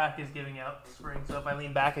 The back is giving out spring, so if I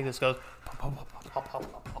lean back, it just goes pop, pop, pop, pop, pop,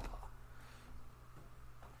 pop, pop, pop.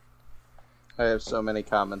 I have so many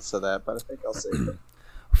comments to that, but I think I'll save them.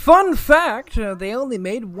 fun fact, they only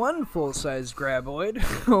made one full-size graboid,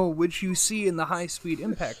 which you see in the high-speed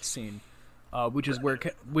impact scene, which is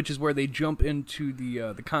where they jump into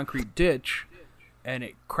the concrete ditch, and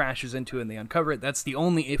it crashes into it and they uncover it. That's the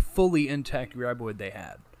only fully intact graboid they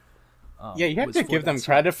had. Yeah, you have to give them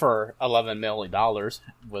credit for $11 million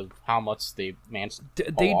with how much they managed to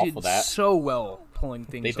pull off of that. They did so well pulling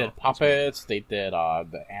things off. They did puppets, they did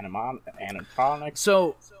the animatronics.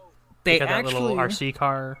 So they got that little actually RC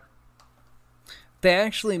car. they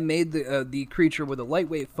actually made the creature with a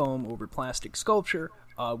lightweight foam over plastic sculpture,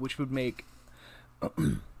 which would make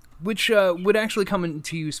would actually come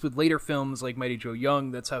into use with later films like Mighty Joe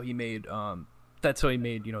Young. That's how he made the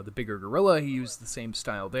bigger gorilla. He used the same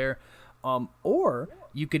style there. Or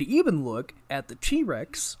you could even look at the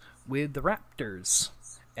T-Rex with the raptors.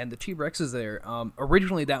 And the T-Rex is there.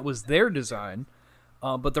 Originally, that was their design.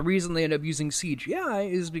 But the reason they ended up using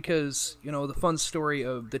CGI is because, the fun story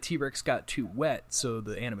of the T-Rex got too wet, so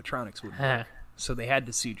the animatronics wouldn't work. So they had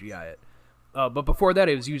to CGI it. But before that,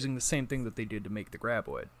 it was using the same thing that they did to make the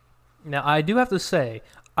graboid. Now, I do have to say,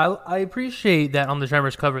 I appreciate that on the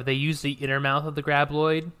Tremors cover, they use the inner mouth of the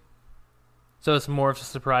graboid. So it's more of a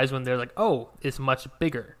surprise when they're like, oh, it's much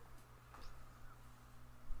bigger.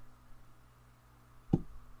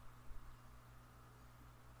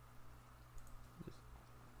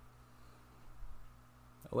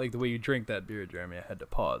 I like the way you drink that beer, Jeremy. I had to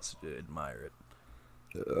pause to admire it.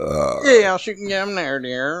 Yeah, she can get him there,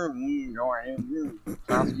 dear. Go ahead.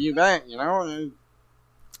 Toss you back, you know.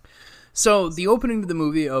 So the opening to the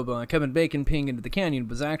movie of Kevin Bacon peeing into the canyon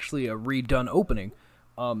was actually a redone opening.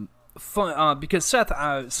 Because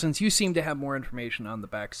Seth, since you seem to have more information on the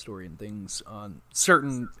backstory and things on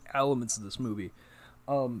certain elements of this movie,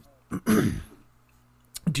 do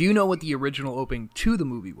you know what the original opening to the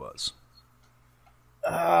movie was?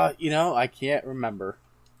 I can't remember.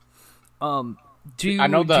 Do you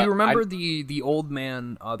remember the old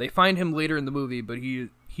man? They find him later in the movie, but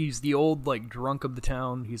he's the old like drunk of the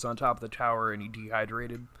town. He's on top of the tower and he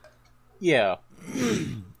dehydrated. Yeah.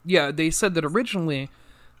 Yeah, they said that originally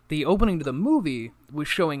the opening to the movie was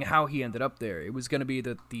showing how he ended up there. It was going to be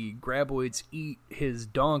that the graboids eat his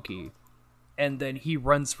donkey, and then he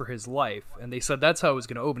runs for his life. And they said that's how it was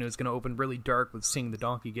going to open. It was going to open really dark with seeing the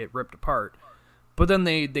donkey get ripped apart. But then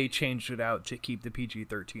they changed it out to keep the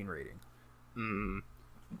PG-13 rating.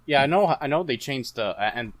 Yeah, I know they changed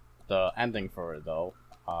the ending for it though,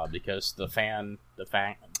 because the fan,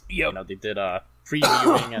 yep. They did a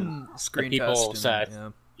previewing and screen the people test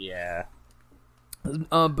said, yeah.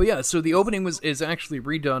 But yeah, so the opening is actually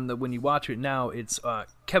redone. That when you watch it now, it's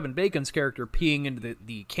Kevin Bacon's character peeing into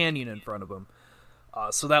the canyon in front of him.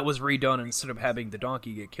 So that was redone instead of having the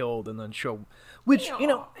donkey get killed and then show. Which,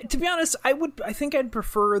 to be honest, I think I'd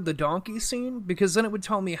prefer the donkey scene, because then it would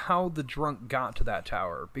tell me how the drunk got to that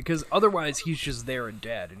tower. Because otherwise, he's just there and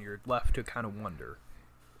dead, and you're left to kind of wonder.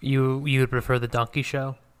 You would prefer the donkey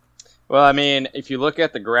show? Well, I mean, if you look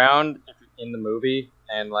at the ground in the movie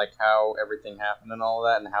and like how everything happened and all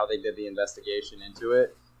that, and how they did the investigation into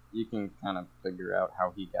it, you can kind of figure out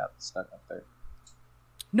how he got stuck up there.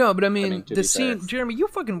 No, but I mean the scene, fair. Jeremy, you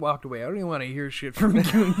fucking walked away. I don't even want to hear shit from you.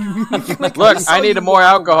 Look, I need more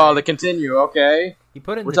alcohol to continue, okay?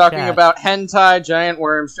 We're talking about hentai, giant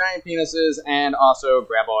worms, giant penises, and also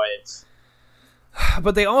graboids.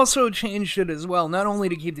 But they also changed it as well, not only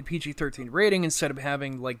to keep the PG-13 rating instead of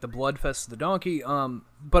having like the blood fest of the donkey,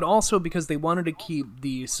 but also because they wanted to keep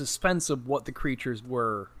the suspense of what the creatures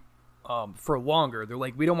were for longer. They're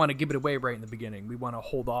like, we don't want to give it away right in the beginning. We want to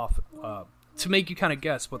hold off to make you kind of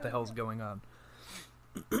guess what the hell's going on.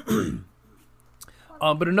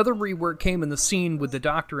 But another rework came in the scene with the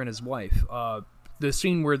doctor and his wife. The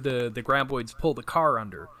scene where the graboids pull the car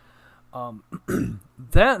under.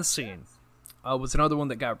 That scene was another one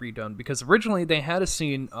that got redone, because originally they had a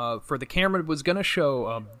scene for the camera was going to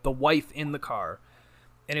show the wife in the car.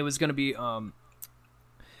 And it was going to be...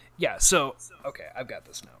 yeah, so... Okay, I've got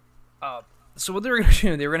this now. So what they were going to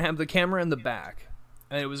do, they were going to have the camera in the back.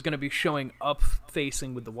 And it was going to be showing up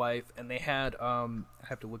facing with the wife, and they had I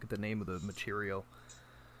have to look at the name of the material.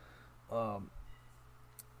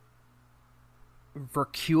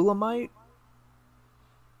 Verculamite.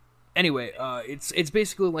 Anyway, it's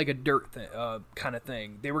basically like a dirt kind of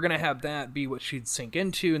thing. They were going to have that be what she'd sink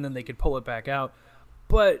into, and then they could pull it back out.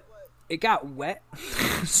 But it got wet,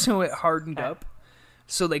 so it hardened up.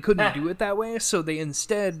 So they couldn't do it that way. So they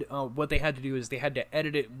instead, what they had to do is they had to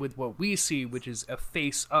edit it with what we see, which is a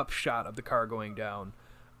face-up shot of the car going down.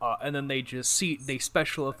 And then they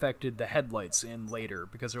special effected the headlights in later,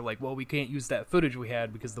 because they're like, well, we can't use that footage we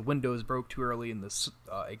had because the windows broke too early and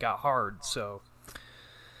it got hard. So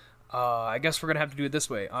I guess we're going to have to do it this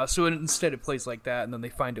way. So instead it plays like that, and then they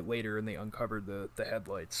find it later and they uncovered the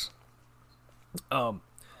headlights.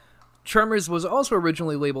 Tremors was also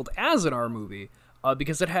originally labeled as an R movie,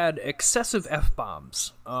 because it had excessive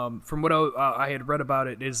F-bombs. From what I had read about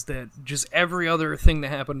it, is that just every other thing that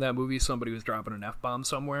happened in that movie, somebody was dropping an F-bomb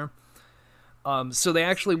somewhere. So they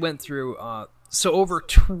actually went through... so over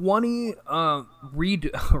 20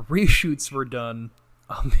 reshoots were done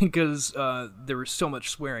because there was so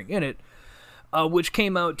much swearing in it, which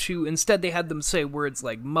came out to... Instead, they had them say words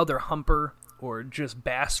like mother humper or just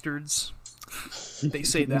bastards. They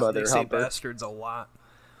say that. They say bastards a lot.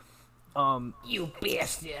 You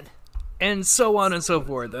bastard. And so on and so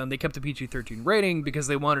forth. And they kept the PG-13 rating because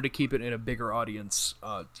they wanted to keep it in a bigger audience,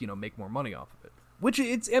 make more money off of it. Which,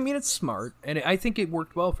 it's smart, and I think it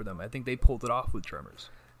worked well for them. I think they pulled it off with Tremors.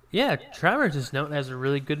 Yeah, Tremors is known as a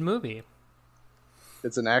really good movie.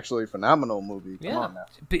 It's an actually phenomenal movie. Come on now.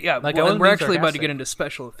 But yeah, and we're actually about to get into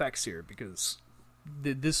special effects here, because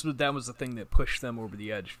that was the thing that pushed them over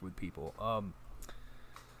the edge with people.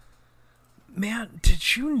 Man,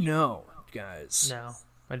 did you know, guys? No,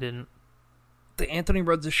 I didn't. That Anthony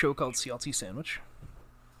runs a show called CLT Sandwich?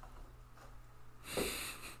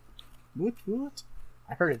 What?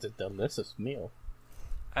 I heard it's a delicious meal.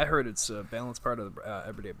 I heard it's a balanced part of the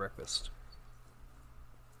everyday breakfast.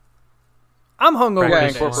 I'm hungover Yeah, today,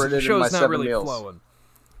 incorporated so the in show's my not 7 really meals. flowing.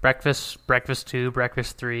 Breakfast 2,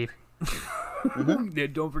 breakfast 3. Yeah,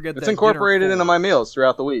 don't forget It's that incorporated dinner into four. my meals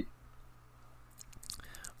throughout the week.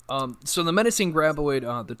 So the menacing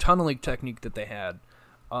graboid, the tunneling technique that they had,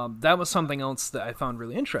 that was something else that I found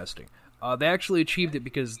really interesting. They actually achieved it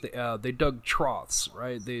because they dug troughs,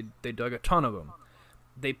 right? They dug a ton of them.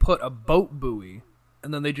 They put a boat buoy,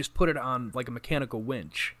 and then they just put it on like a mechanical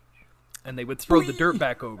winch, and they would throw the dirt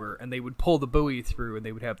back over, and they would pull the buoy through, and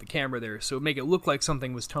they would have the camera there, so it would make it look like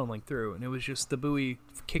something was tunneling through, and it was just the buoy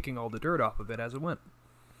kicking all the dirt off of it as it went.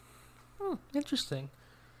 Interesting.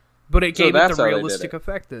 But it So gave it that's the how they did realistic it.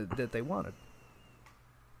 effect that they wanted.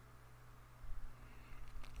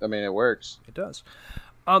 I mean, it works. It does.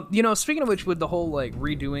 Speaking of which, with the whole like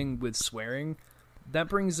redoing with swearing, that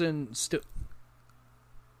brings in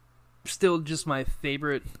still just my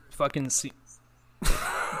favorite fucking scene.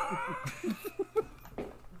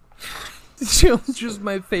 Still just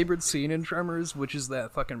my favorite scene in Tremors, which is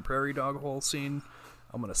that fucking prairie dog hole scene.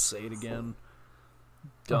 I'm gonna say it again.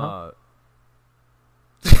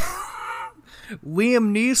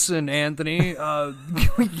 Liam Neeson, Anthony,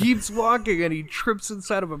 keeps walking and he trips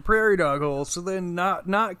inside of a prairie dog hole. So then,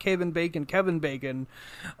 not Kevin Bacon comes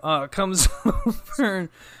over,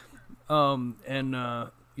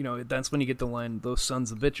 that's when you get the line "those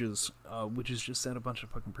sons of bitches," which is just at a bunch of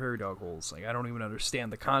fucking prairie dog holes. Like I don't even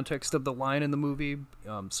understand the context of the line in the movie,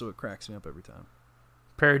 so it cracks me up every time.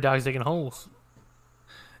 Prairie dogs digging holes.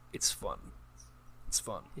 It's fun. It's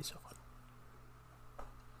fun. He's so fun.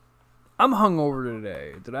 I'm hungover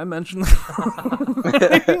today. Did I mention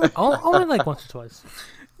that? Only like once or twice.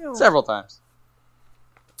 Several times.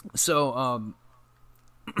 So,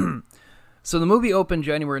 so the movie opened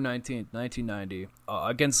January 19th, 1990,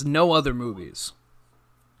 against no other movies.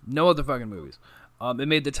 No other fucking movies. It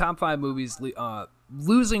made the top 5 movies,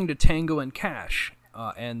 losing to Tango and Cash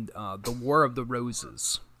and The War of the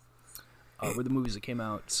Roses, were the movies that came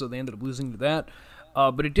out. So they ended up losing to that.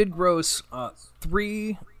 But it did gross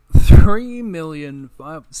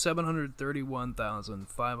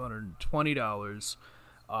 $3,731,520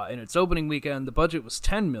 in its opening weekend. The budget was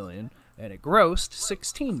 $10 million, and it grossed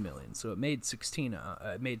 $16 million. So it made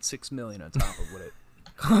 $6 million on top of what it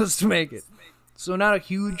cost to make it. So not a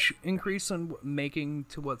huge increase on making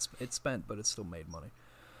to what it spent, but it still made money.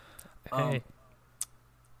 Hey.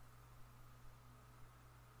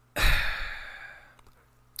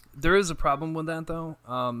 There is a problem with that, though.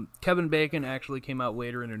 Kevin Bacon actually came out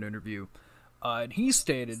later in an interview, and he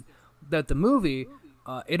stated that the movie,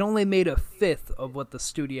 it only made a fifth of what the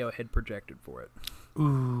studio had projected for it.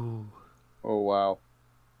 Ooh. Oh, wow.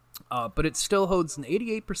 But it still holds an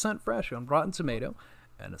 88% fresh on Rotten Tomato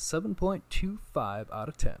and a 7.25 out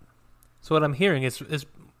of 10. So what I'm hearing is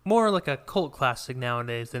more like a cult classic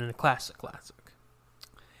nowadays than a classic.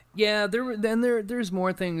 Yeah, there's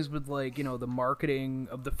more things with, like, the marketing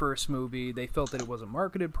of the first movie. They felt that it wasn't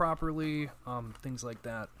marketed properly, things like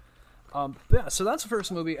that. Yeah, so that's the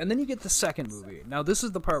first movie, and then you get the second movie. Now, this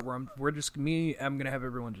is the part where I'm gonna have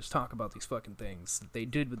everyone just talk about these fucking things that they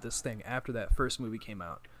did with this thing after that first movie came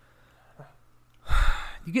out.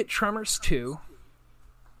 You get Tremors 2,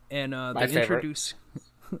 and they introduce...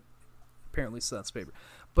 Apparently Seth's favorite.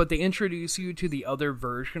 But they introduce you to the other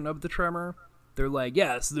version of the Tremor. They're like,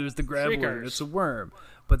 yes, there's the graboid, it's a worm.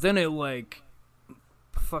 But then it, like,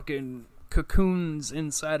 fucking cocoons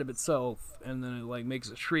inside of itself, and then it, like, makes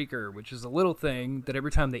a shrieker, which is a little thing that every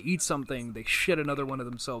time they eat something, they shit another one of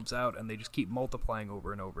themselves out, and they just keep multiplying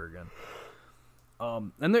over and over again.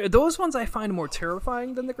 And those ones I find more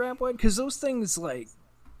terrifying than the graboid, because those things, like,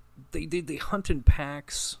 they hunt in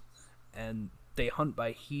packs, and they hunt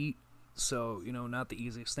by heat, so, not the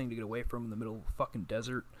easiest thing to get away from in the middle of a fucking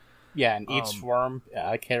desert. Yeah, and each swarm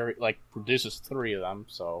produces 3 of them,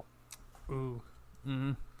 so... Ooh.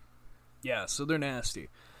 Mm-hmm. Yeah, so they're nasty.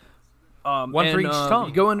 One for each tongue.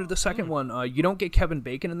 You go into the second one, you don't get Kevin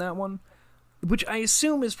Bacon in that one, which I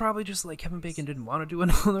assume is probably just like Kevin Bacon didn't want to do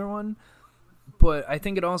another one, but I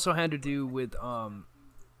think it also had to do with, well,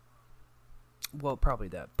 probably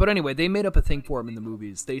that. But anyway, they made up a thing for him in the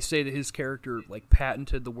movies. They say that his character, like,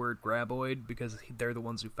 patented the word graboid because they're the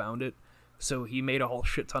ones who found it. So he made a whole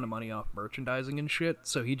shit ton of money off merchandising and shit.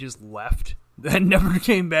 So he just left and never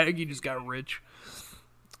came back. He just got rich.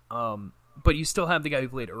 But you still have the guy who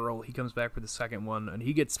played Earl. He comes back for the second one, and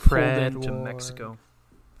he gets pulled into Mexico.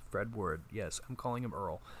 Fred Ward. Yes, I'm calling him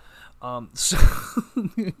Earl. So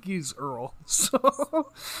he's Earl. So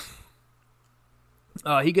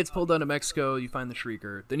he gets pulled down to Mexico. You find the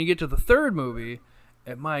Shrieker. Then you get to the third movie,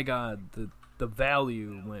 and my God, the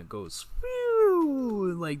value when it goes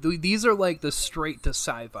like these are like the straight to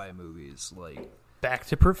sci-fi movies. Like Back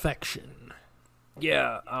to Perfection.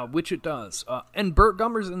 yeah, which it does. And Burt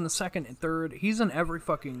Gummer's in the second and third. He's in every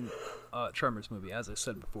fucking Tremors movie, as I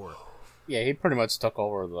said before. Yeah, he pretty much took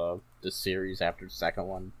over the series after the second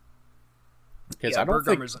one. Because Yeah, I don't Burt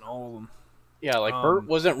think, Gummer's in all of them. yeah, like Burt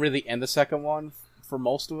wasn't really in the second one for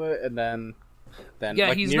most of it, and then Yeah,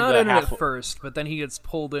 like, he's near not the in it half- at first, but then he gets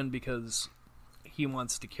pulled in because he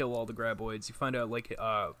wants to kill all the graboids. You find out like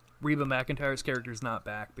Reba McEntire's character's not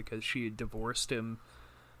back because she had divorced him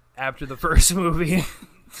after the first movie.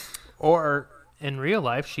 Or in real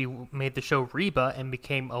life, she made the show Reba and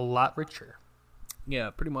became a lot richer.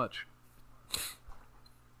 Yeah, pretty much.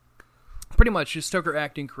 Pretty much just took her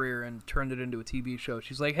acting career and turned it into a TV show.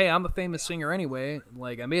 She's like, hey, I'm a famous singer anyway.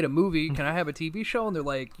 Like, I made a movie. Can I have a TV show? And they're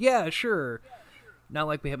like, yeah, sure. Not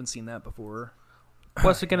like we haven't seen that before.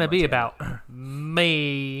 What's it gonna be about?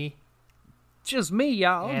 Me. Just me,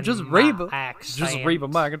 y'all. And Just my Reba. accent. Just Reba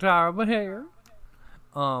McEntire over here.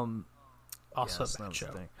 Also Yes, a bad that was show.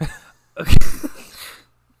 the thing. Okay.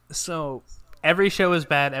 So, Every show is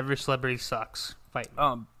bad. Every celebrity sucks. Fight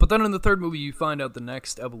me. but then in the third movie, you find out the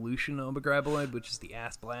next evolution of a graboid, which is the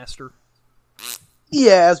Ass Blaster.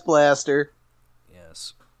 Yes, Blaster.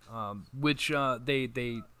 Yes. Which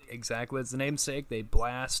they exactly as the namesake, they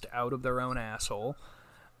blast out of their own asshole,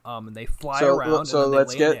 and they fly around. So and then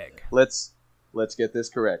let's they lay an get egg. let's get this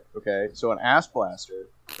correct. Okay, so an Ass Blaster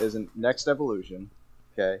is a next evolution.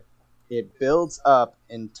 Okay, it builds up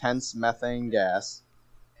intense methane gas,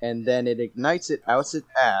 and then it ignites it out its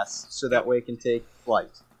ass so that way it can take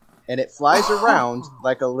flight. And it flies around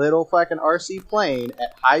like a little fucking RC plane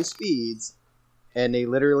at high speeds, and they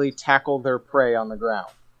literally tackle their prey on the ground.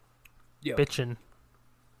 Yeah. Bitchin'.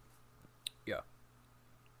 Yeah.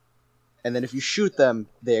 And then if you shoot them,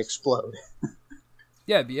 they explode.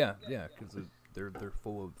 Yeah, because they're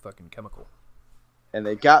full of fucking chemical. And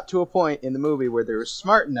they got to a point in the movie where they were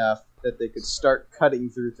smart enough that they could start cutting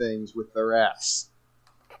through things with their ass.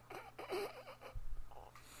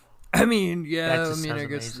 I mean, yeah, That just I sounds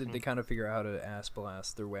guess amazing. they kind of figure out how to ass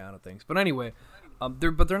blast their way out of things. But anyway,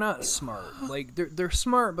 they're not smart. Like they're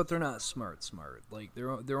smart, but they're not smart. Like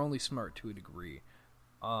they're only smart to a degree.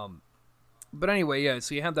 But anyway, yeah.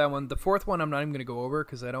 So you have that one. The fourth one, I'm not even gonna go over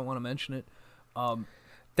because I don't want to mention it.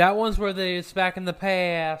 That one's where it's back in the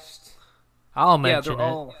past. I'll Yeah, mention they're it.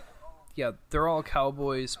 all. Yeah, they're all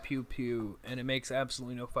cowboys, pew pew, and it makes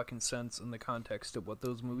absolutely no fucking sense in the context of what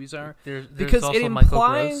those movies are. There's Because also it Michael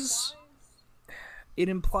Gross.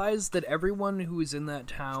 implies that everyone who is in that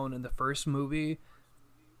town in the first movie,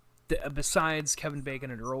 besides Kevin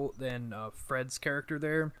Bacon and Earl and Fred's character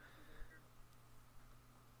there,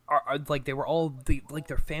 are like they were all like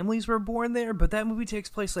their families were born there. But that movie takes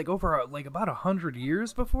place like over like about 100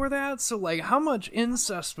 years before that. So like, how much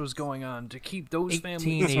incest was going on to keep those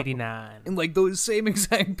families 1889. and like those same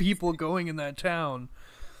exact people going in that town?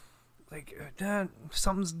 Like that,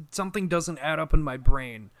 something doesn't add up in my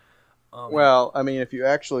brain. Well, I mean, if you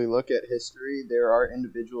actually look at history, there are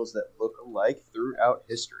individuals that look alike throughout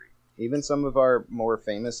history. Even some of our more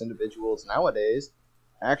famous individuals nowadays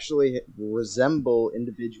actually resemble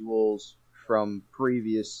individuals from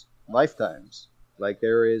previous lifetimes. Like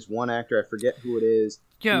there is one actor, I forget who it is.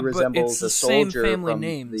 Yeah, he but resembles it's the a same soldier family from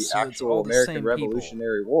names, the so it's actual all the American same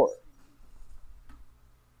Revolutionary War.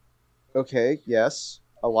 Okay, yes,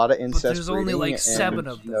 a lot of incest. there's only, breeding like, and 7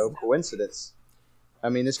 of them. No coincidence. I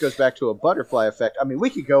mean, this goes back to a butterfly effect. I mean, we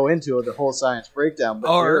could go into the whole science breakdown, but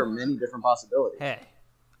there are many different possibilities. Hey,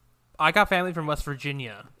 I got family from West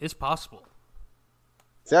Virginia. It's possible.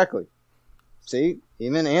 Exactly. See,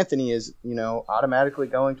 even Anthony is, automatically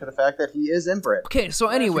going to the fact that he is inbred. Okay, so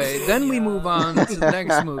anyway, then we move on to the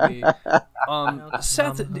next movie.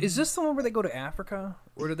 Seth, is this the one where they go to Africa,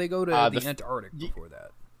 or do they go to the Antarctic before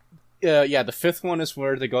that? Yeah, the fifth one is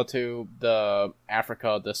where they go to the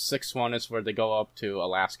Africa. The sixth one is where they go up to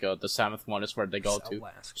Alaska. The seventh one is where they go to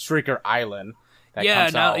Alaska. Streaker Island. That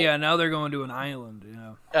comes out. Now they're going to an island.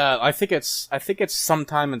 Yeah. I think it's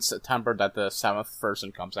sometime in September that the seventh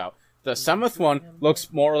version comes out. The seventh one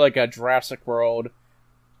looks more like a Jurassic World,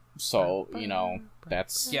 so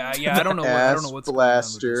that's Yeah. I don't know. I don't know what's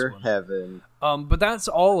Blaster going on with this one. heaven. But that's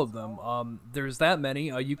all of them. There's that many.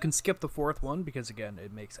 You can skip the fourth one because again,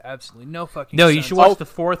 it makes absolutely no fucking No, sense. you should watch the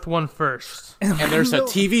fourth one first. and there's a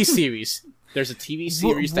TV series. There's a TV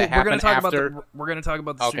series that happened after. We're going to talk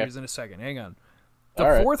about the Okay. series in a second. Hang on. The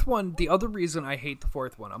All right. fourth one, the other reason I hate the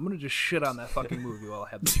fourth one, I'm going to just shit on that fucking movie while I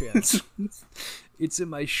have the chance. It's in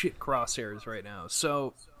my shit crosshairs right now.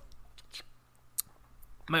 So,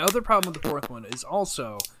 my other problem with the fourth one is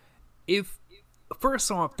also, if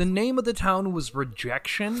first off, the name of the town was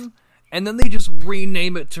Rejection, and then they just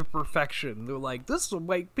rename it to Perfection. They're like, this will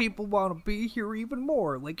make people want to be here even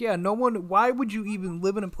more. Like, yeah, no one. Why would you even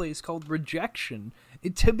live in a place called Rejection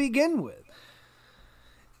to begin with?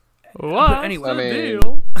 What's anyway, the I mean,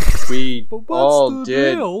 deal? We But what's all the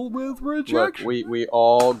did. deal with Look, Rejection? we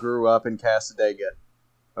all grew up in Casadega.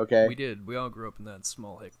 Okay? We did. We all grew up in that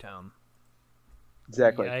small hick town.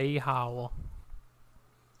 Exactly. Yay, howl.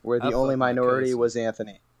 Where the Have only fun, minority because- was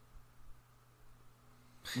Anthony.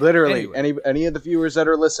 Literally, Anyway. any of the viewers that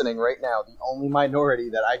are listening right now, the only minority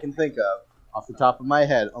that I can think of off the top of my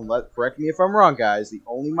head, unless correct me if I'm wrong, guys, the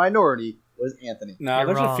only minority was Anthony. No, You're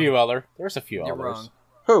there's wrong. a few other. There's a few You're others. wrong.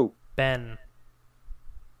 Who? Ben.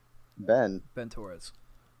 Ben. Ben Torres.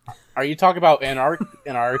 Are you talking about in our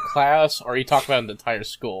class, or are you talking about in the entire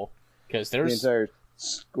school? Because The there's entire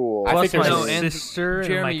school. I Plus think there's my No, and sister and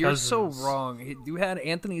Jeremy, my you're cousins. so wrong. You had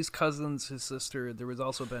Anthony's cousins, his sister. There was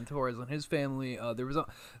also Ben Torres and his family. There was,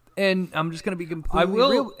 and I'm just gonna be completely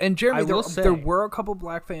real. And Jeremy, I will there say- were a couple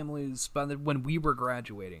black families when we were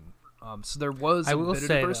graduating. So there was I a will bit of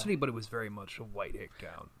say, diversity, but it was very much a white hick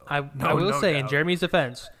town. I will say, in Jeremy's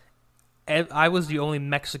defense, I was the only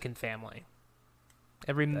Mexican family.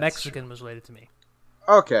 Every Mexican was related to me.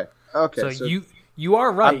 Okay. Okay. So you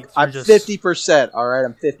are right. I'm You're just 50%. All right,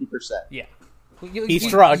 I'm 50%. Yeah. he's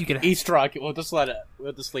drunk. You can, He's drunk. We'll just leave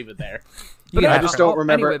it there. you can I have just it. don't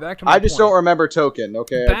remember. Anyway, back to my I just point. don't remember Token.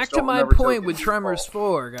 Okay. I Back just to don't my remember point Token. with Tremors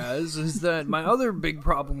 4, guys, is that my other big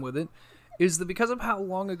problem with it is that because of how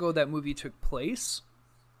long ago that movie took place,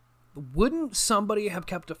 wouldn't somebody have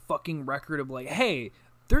kept a fucking record of like, hey,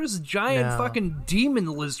 there's giant No. fucking demon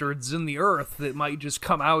lizards in the earth that might just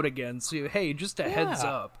come out again. So, hey, just a heads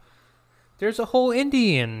Yeah. up. There's a whole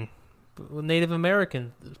Indian, Native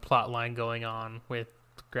American plot line going on with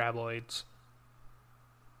graboids.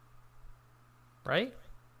 Right?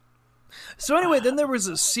 So anyway, then there was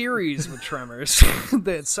a series with Tremors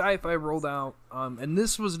that Sci-Fi rolled out, and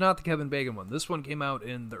this was not the Kevin Bacon one. This one came out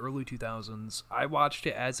in the early 2000s. I watched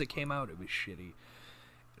it as it came out. It was shitty.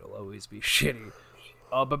 It'll always be shitty.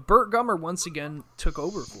 But Burt Gummer once again took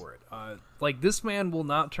over for it. Like, this man will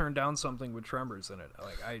not turn down something with Tremors in it.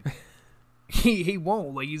 Like, he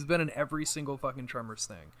won't. Like, he's been in every single fucking Tremors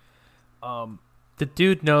thing. The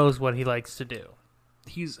dude knows what he likes to do.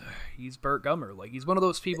 He's Burt Gummer. Like, he's one of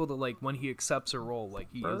those people that, like, when he accepts a role, like,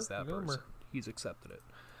 he Burt is that Gummer. person. He's accepted it.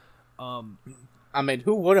 I mean,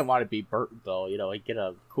 who wouldn't want to be Bert though? You know, like get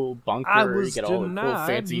a cool bunker, I you was get all the cool denied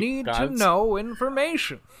fancy need to guns. know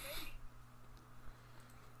information.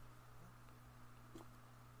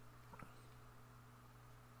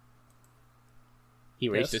 He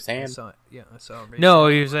raised his hand. I saw him raise No,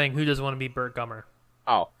 his you're saying who doesn't want to be Burt Gummer?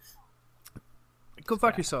 Oh, hand. Go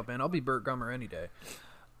fuck yourself, man. I'll be Burt Gummer any day.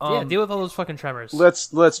 Yeah, deal with all those fucking Tremors.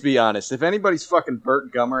 Let's be honest. If anybody's fucking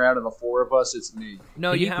Burt Gummer out of the four of us, it's me.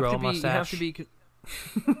 No, Can you you have grow to a be. You have to mustache?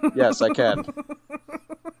 be. Yes, I can.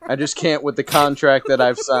 I just can't with the contract that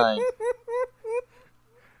I've signed.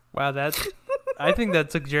 Wow, I think that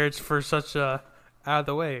took Jared's for such out of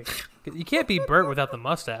the way. You can't be Burt without the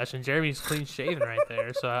mustache, and Jeremy's clean shaven right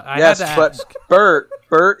there. So I Yes, had to but ask.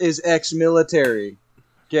 Burt is ex-military.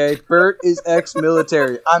 Okay, Burt is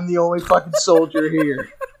ex-military. I'm the only fucking soldier here.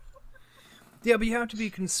 Yeah, but you have to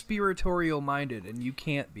be conspiratorial minded, and you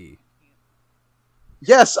can't be.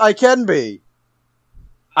 Yes, I can be.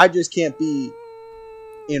 I just can't be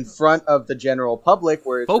in front of the general public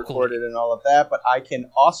where it's Vocally. recorded and all of that, but I can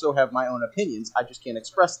also have my own opinions. I just can't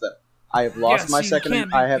express them. I have lost Yeah, my so you second.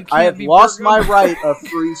 can't be- I you have can't be lost Burt my Gummer. right of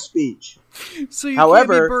free speech. So you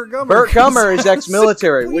However, can't be Burt Gummer. Burt 'cause Gummer is that's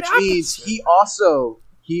ex-military, the which complete means opposite.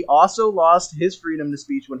 he also lost his freedom to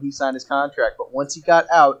speech when he signed his contract. But once he got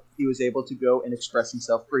out, he was able to go and express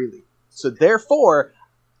himself freely. So therefore,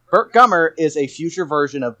 Burt Gummer is a future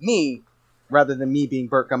version of me, rather than me being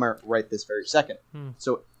Burt Gummer right this very second.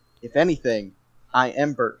 So, if anything, I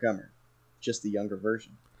am Burt Gummer, just the younger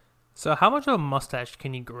version. So how much of a mustache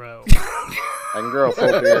can you grow? I can grow a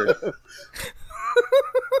full beard.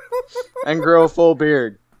 I can grow a full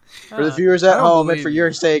beard. For the viewers at don't home and believe for you.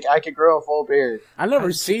 your sake, I can grow a full beard. I've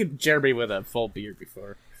never seen Jeremy with a full beard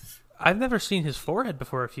before. I've never seen his forehead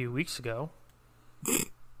before a few weeks ago. He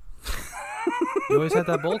always had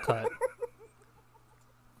that bowl cut.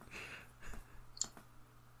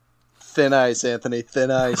 Thin ice, Anthony,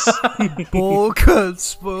 thin ice. Bowl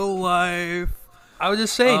cuts for life. I was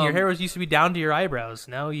just saying, your hair used to be down to your eyebrows.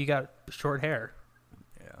 Now you got short hair.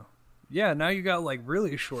 Yeah, now you got, like,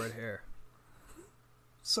 really short hair.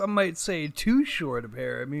 Some might say too short of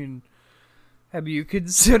hair. I mean, have you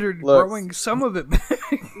considered Look. growing some of it back?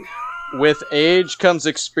 With age comes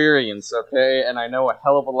experience, okay? And I know a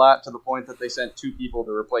hell of a lot to the point that they sent 2 people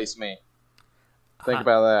to replace me. Think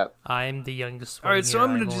about that. I'm the youngest one. All right, so here.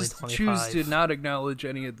 I'm going to only just 25. choose to not acknowledge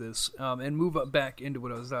any of this and move up back into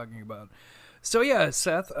what I was talking about. So yeah,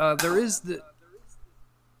 Seth, there is the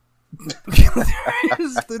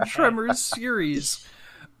Tremors series,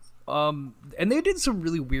 and they did some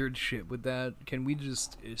really weird shit with that. Can we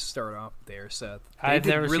just start off there, Seth? I've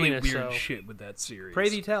never really seen it, weird so shit with that series. Pray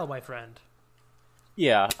thee tell, my friend.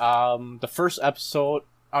 Yeah, the first episode...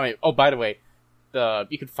 by the way,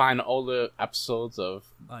 you can find all the episodes of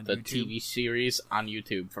On the YouTube? TV series on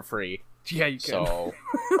YouTube for free. Yeah, you can. So,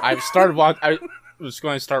 I was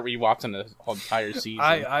going to start rewatching the whole entire season.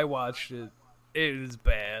 I watched it. It is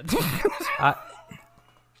bad.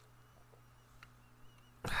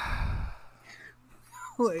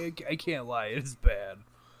 Like, I can't lie, it is bad.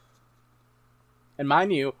 And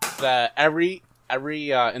mind you, that every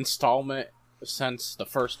installment since the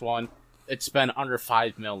first one, it's been under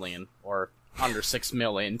 5 million or under 6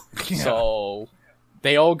 million. Yeah. So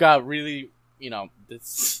they all got really,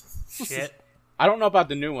 this Shit. I don't know about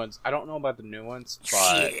the new ones. But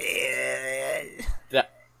that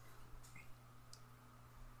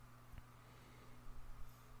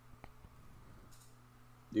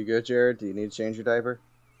You good, Jared? Do you need to change your diaper?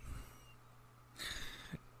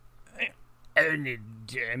 I need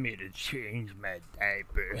Jamie to change my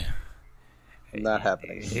diaper. Not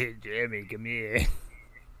happening. Hey, Jamie, come here.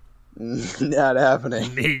 Not I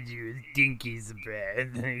happening. made you a stinky surprise.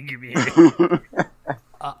 Come here.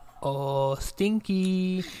 Oh,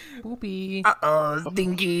 stinky. Poopy. Uh-oh,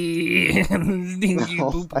 stinky. Stinky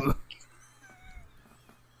poo-poo.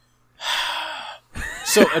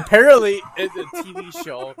 So apparently, in the TV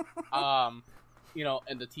show,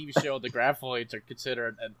 in the TV show, the graboids are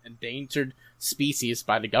considered an endangered species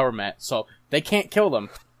by the government, so they can't kill them.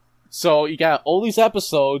 So you got all these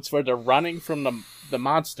episodes where they're running from the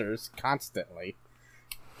monsters constantly,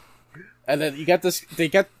 and then you get this. They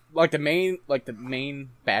get the main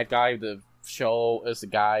bad guy of the show is the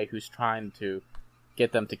guy who's trying to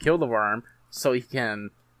get them to kill the worm, so he can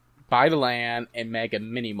buy the land and make a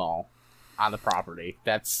mini mall on the property.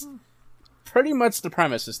 That's pretty much the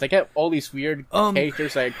premises. They get all these weird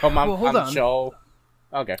characters that come on the show.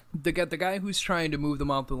 Okay. The guy who's trying to move them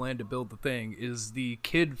off the land to build the thing is the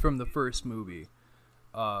kid from the first movie.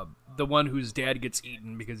 The one whose dad gets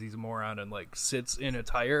eaten because he's a moron and sits in a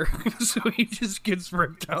tire, so he just gets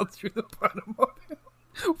ripped out through the bottom of it.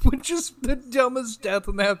 Which is the dumbest death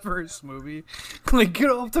in that first movie. Get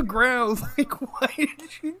off the ground. Why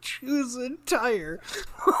did you choose a tire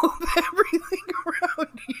of everything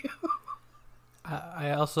around you?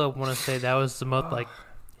 I also want to say that was the most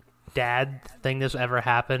dad thing that's ever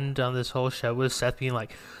happened on this whole show was Seth being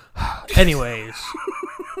like, anyways,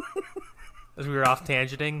 as we were off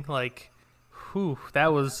tangenting, whew,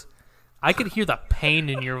 that was, I could hear the pain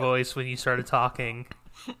in your voice when you started talking.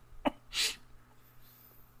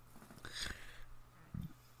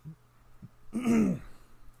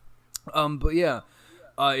 But yeah,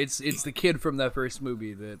 it's the kid from that first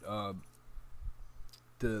movie that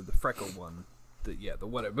the freckle one,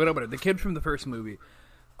 whatever, the kid from the first movie.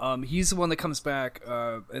 He's the one that comes back,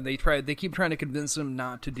 and they keep trying to convince him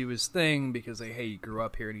not to do his thing because he grew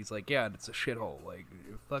up here, and he's like, yeah, it's a shithole,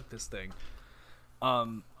 fuck this thing.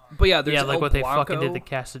 But yeah, there's what El they Blanco. fucking did to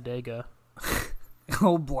Casadega.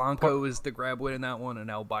 El Blanco is the graboid in that one, an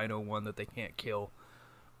albino one that they can't kill.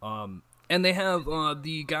 And they have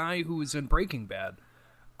the guy who was in Breaking Bad,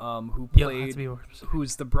 who played,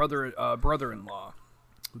 who's the brother-in-law,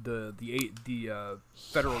 the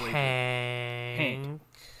federal agent. Hank.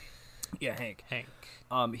 Yeah, Hank.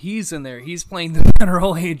 He's in there. He's playing the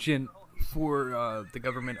federal agent for the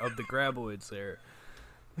government of the graboids there.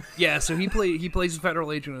 Yeah, so he plays the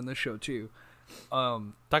federal agent in this show too.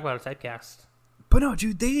 Talk about a typecast. But no,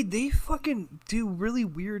 dude, they fucking do really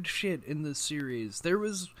weird shit in this series.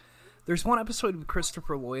 There's one episode with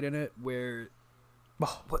Christopher Lloyd in it where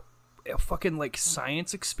a fucking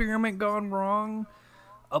science experiment gone wrong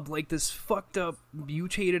of this fucked up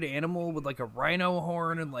mutated animal with a rhino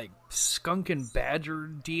horn and skunk and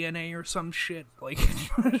badger DNA or some shit.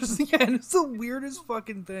 It's the weirdest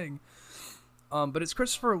fucking thing. But it's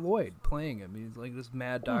Christopher Lloyd playing him. He's this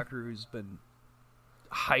mad doctor who's been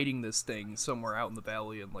hiding this thing somewhere out in the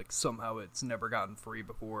valley, and somehow it's never gotten free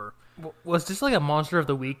before. Was this a Monster of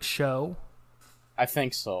the Week show? I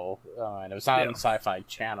think so. And it was on Sci-Fi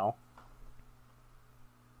Channel.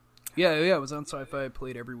 Yeah, it was on Sci-Fi.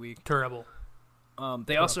 Played every week. Terrible.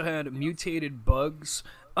 They also had mutated bugs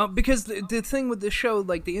Because the thing with this show,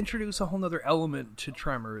 like, they introduce a whole nother element to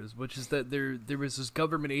Tremors, which is that there was this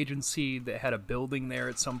government agency that had a building there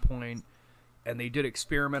at some point, and they did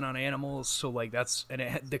experiment on animals. So like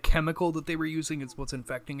the chemical that they were using is what's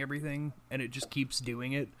infecting everything, and it just keeps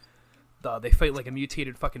doing it. They fight like a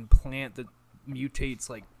mutated fucking plant that mutates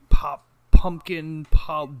like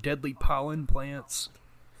deadly pollen plants.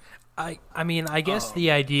 I mean, I guess the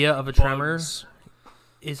idea of a bugs. tremor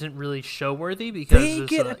isn't really show worthy because They it's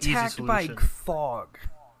get an easy attacked by solution. fog.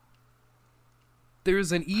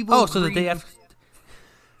 There's an evil. Oh, so the green-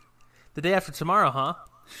 day after tomorrow, huh?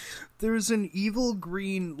 There's an evil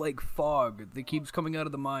green like fog that keeps coming out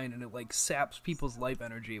of the mine, and it like saps people's life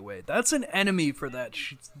energy away. That's an enemy for that.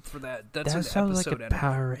 That's That an sounds episode like a enemy.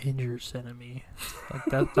 Power Rangers enemy. Like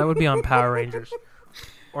that would be on Power Rangers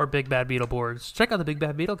or Big Bad Beetle boards. Check out the Big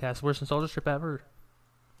Bad Beetle cast, worst nostalgia trip ever.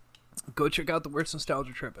 Go check out the worst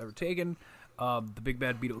nostalgia trip ever taken. The Big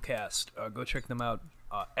Bad Beetle cast. Go check them out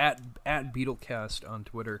at Beetlecast on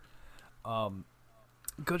Twitter.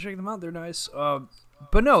 Go check them out. They're nice.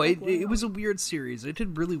 But no, it was a weird series. It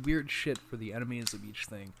did really weird shit for the enemies of each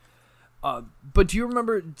thing. But do you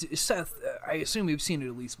remember, Seth? I assume you've seen it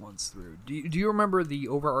at least once through. Do you remember the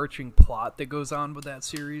overarching plot that goes on with that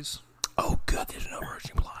series? Oh, good. There's an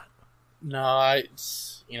overarching plot. No,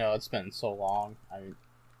 it's been so long. I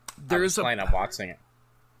There's was planning on watching it.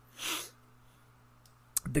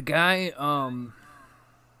 The guy,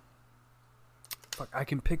 fuck, I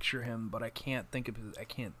can picture him, but I can't think of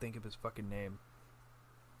his fucking name.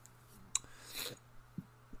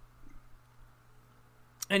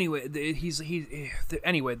 Anyway,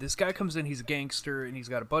 anyway, this guy comes in. He's a gangster, and he's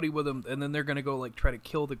got a buddy with him. And then they're gonna go like try to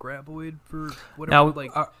kill the graboid for whatever.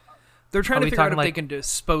 Now, they're trying are to we figure out if talking they like- can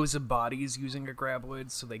dispose of bodies using a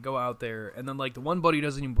graboid. So they go out there, and then like the one buddy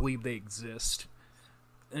doesn't even believe they exist,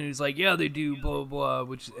 and he's like, "Yeah, they do." Blah blah.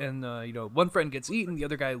 One friend gets eaten, the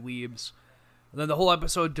other guy leaves, and then the whole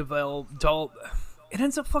episode it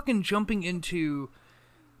ends up fucking jumping into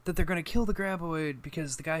that they're going to kill the graboid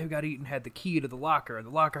because the guy who got eaten had the key to the locker, and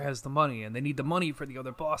the locker has the money, and they need the money for the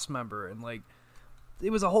other boss member, and like it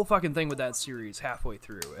was a whole fucking thing with that series halfway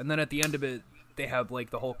through, and then at the end of it they have like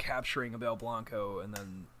the whole capturing of El Blanco, and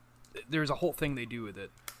then there's a whole thing they do with it.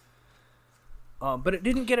 But it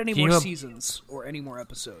didn't get any Do you more know- seasons or any more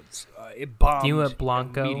episodes. It bombed. Do you know what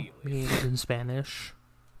Blanco immediately. means in Spanish?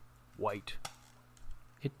 White.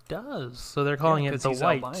 It does. So they're calling it 'cause the he's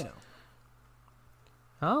white. albino.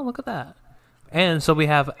 Oh, look at that. And so we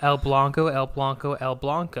have El Blanco, El Blanco, El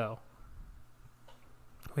Blanco.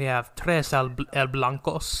 We have tres El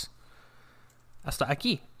Blancos. Hasta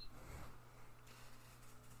aquí.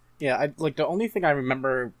 Yeah, the only thing I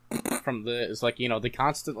remember from is they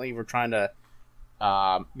constantly were trying to,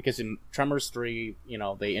 because in Tremors 3,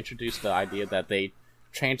 they introduced the idea that they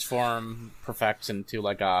transform Perfects into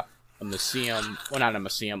like a museum, well not a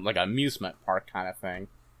museum, like an amusement park kind of thing.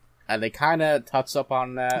 And they kind of touch up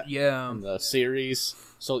on that in the series.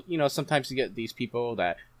 So, sometimes you get these people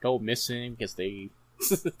that go missing because they...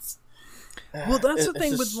 Well, that's the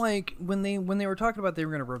thing just... with like when they were talking about they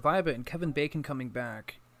were going to revive it and Kevin Bacon coming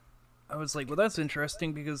back. I was like, well, that's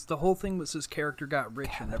interesting because the whole thing was his character got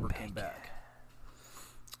rich and never came back.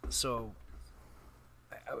 So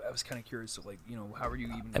I was kind of curious of like, how are you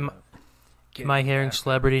even? Am I hearing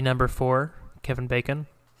celebrity number 4, Kevin Bacon?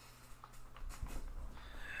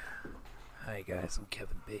 Hi guys, I'm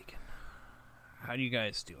Kevin Bacon. How you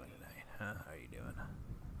guys doing tonight? Huh? How you doing?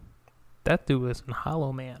 That dude was in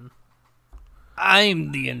Hollow Man.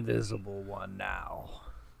 I'm the invisible one now.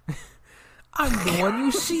 I'm the one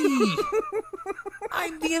you see.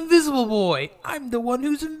 I'm the invisible boy. I'm the one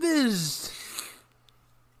who's invised.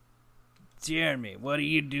 Jeremy, what are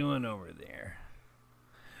you doing over there?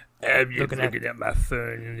 I'm just looking at my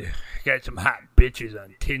phone. Got some hot bitches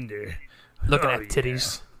on Tinder. Looking at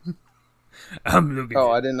titties. I'm looking at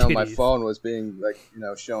I didn't know my titties. phone was being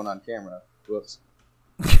shown on camera. Whoops.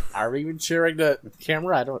 Are we even sharing the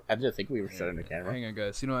camera? I didn't think we were sharing the camera. Hang on,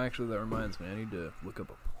 guys. Actually, that reminds me. I need to look up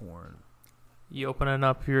a porn. You open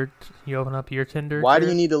up your Tinder. Why do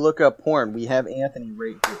here? you need to look up porn? We have Anthony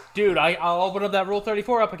right here. Dude, I'll open up that Rule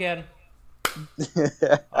 34 up again.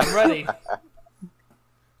 I'm ready.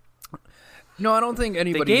 No, I don't think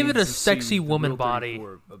anybody. They gave it a needs to sexy see the woman Rule body,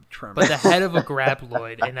 34 of Tremors. but the head of a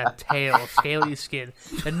grabloid and a tail, scaly skin.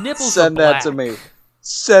 The nipples Send are that black. to me.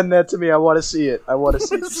 Send that to me. I want to see it. I want to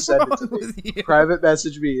see it. Send it to me. Private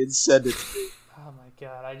message me and send it to me. Oh my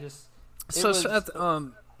god, I just... So, Seth,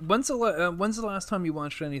 when's the last time you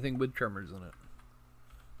watched anything with Tremors in it?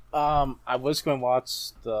 I was going to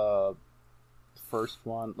watch the first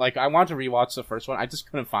one. Like, I wanted to rewatch the first one. I just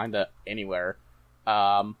couldn't find it anywhere.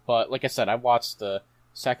 But like I said, I watched the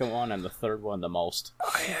second one and the third one the most.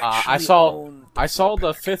 I saw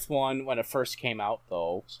the fifth one when it first came out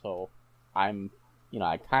though, so I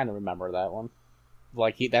kind of remember that one.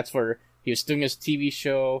 Like that's where he was doing his TV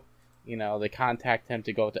show. They contact him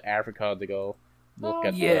to go to Africa to go look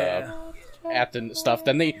at the stuff.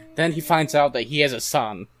 Then he finds out that he has a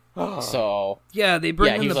son. So yeah, they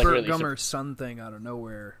bring in the like Burt really Gummer son thing out of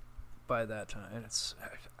nowhere. By that time, it's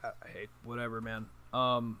I hate whatever, man.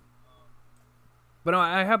 But no,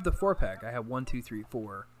 I have the 4-pack. I have 1, 2, 3,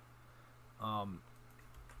 4.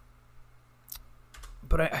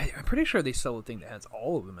 But I'm pretty sure they sell a thing that has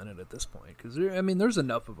all of them in it at this point. Because there's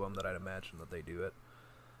enough of them that I'd imagine that they do it.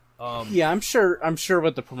 Yeah, I'm sure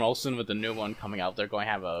with the promotion with the new one coming out, they're going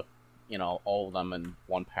to have all of them in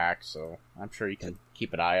 1 pack. So I'm sure you can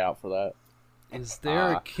keep an eye out for that. Is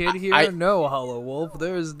there a kid here? No, Hollow Wolf.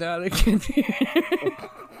 There is not a kid here.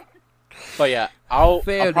 But yeah, I'll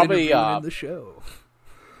probably in the show.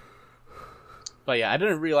 But yeah, I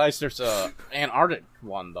didn't realize there's a Antarctic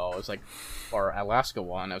one though. It's like, or Alaska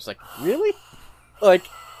one. I was like, really? Like,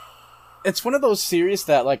 it's one of those series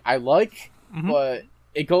that like I like, but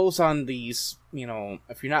it goes on these.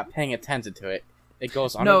 If you're not paying attention to it, it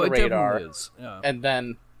goes under the radar. Definitely is. Yeah. And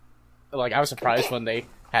then, like, I was surprised when they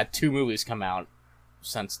had 2 movies come out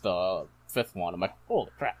since the 5th one. I'm like,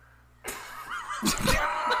 holy crap.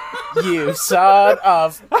 You son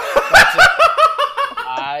of...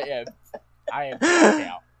 I am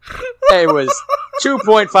out. It was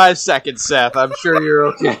 2.5 seconds, Seth. I'm sure you're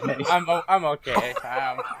okay. I'm okay.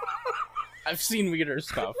 I've seen weirder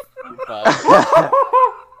stuff. But...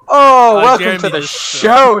 welcome Jeremy to the just,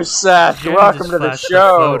 show, Seth. Jeremy Welcome just to the flashed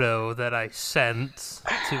show. The photo that I sent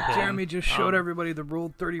to him. Jeremy just showed everybody the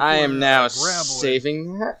Rule 34. I am now Graboid.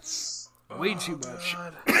 saving that. Way too much.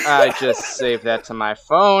 I just saved that to my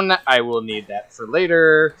phone. I will need that for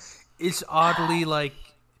later. It's oddly like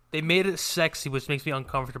they made it sexy, which makes me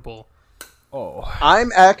uncomfortable. Oh,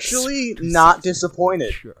 I'm actually not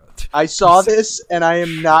disappointed. I saw this, and I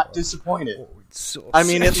am not disappointed. I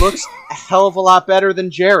mean, it looks a hell of a lot better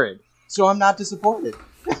than Jared, so I'm not disappointed.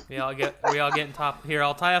 We all get in top here.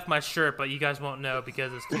 I'll tie off my shirt, but you guys won't know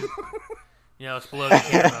because it's too, it's below the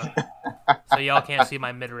camera, so y'all can't see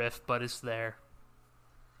my midriff, but it's there.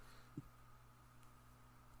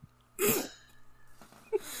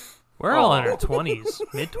 We're all in our 20s,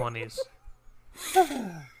 mid-20s.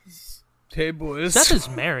 hey boys. Seth is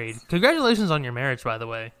married. Congratulations on your marriage, by the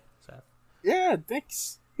way, Seth. Yeah,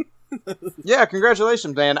 thanks. Yeah,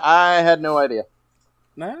 congratulations, man. I had no idea.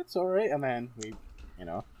 Nah, it's alright. I mean, we,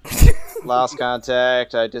 Lost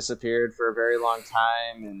contact. I disappeared for a very long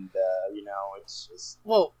time, and, it's just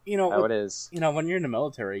how it is. When you're in the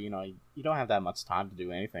military, you don't have that much time to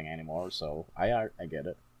do anything anymore, so I get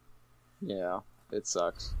it. Yeah, it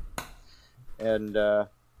sucks. And,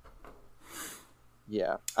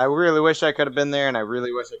 yeah. I really wish I could have been there, and I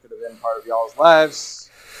really wish I could have been part of y'all's lives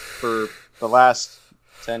for the last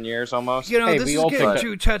 10 years almost. This is getting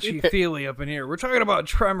too touchy-feely up in here. We're talking about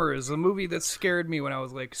Tremors, a movie that scared me when I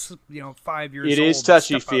was 5 years old. It is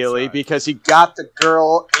touchy-feely because he got the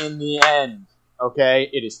girl in the end. Okay?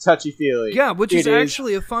 It is touchy-feely. Yeah, which is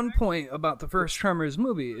actually a fun point about the first Tremors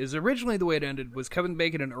movie, is originally the way it ended was Kevin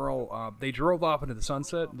Bacon and Earl, they drove off into the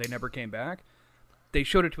sunset, they never came back. They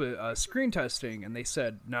showed it to a screen testing, and they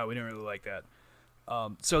said, no, we didn't really like that.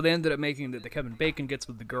 So they ended up making that the Kevin Bacon gets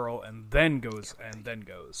with the girl and then goes,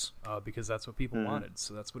 because that's what people wanted.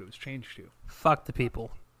 So that's what it was changed to. Fuck the people.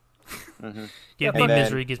 Mm-hmm. Give me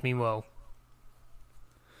misery, gives me woe.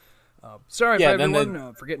 Sorry for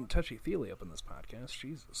everyone for getting touchy-feely up in this podcast.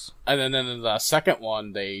 Jesus. And then in the second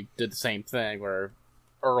one, they did the same thing where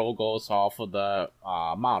Earl goes off with the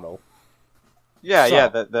model. Yeah,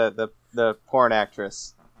 the porn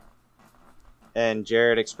actress. And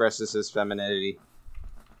Jared expresses his femininity.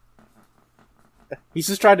 He's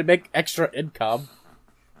just trying to make extra income.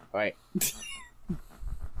 Right.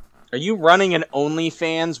 Are you running an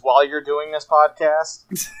OnlyFans while you're doing this podcast?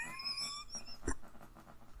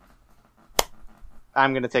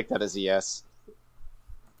 I'm going to take that as a yes.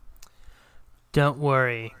 Don't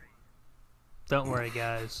worry. Don't worry,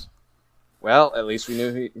 guys. Well, at least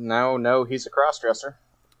we now know he's a crossdresser.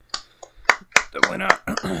 Definitely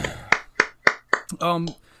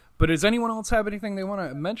not. But does anyone else have anything they want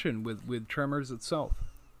to mention with Tremors itself?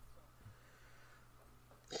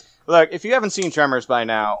 Look, if you haven't seen Tremors by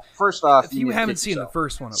now, first off, if you haven't seen the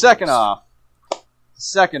first one, Second off,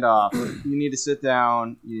 you need to sit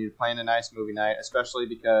down. You need to plan a nice movie night, especially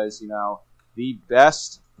because the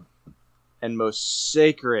best and most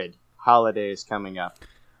sacred holiday is coming up.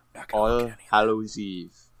 All Hallows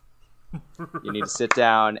Eve. You need to sit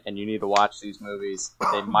down and you need to watch these movies.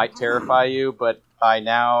 They might terrify you, but by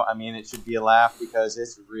now, I mean, it should be a laugh because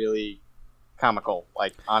it's really comical.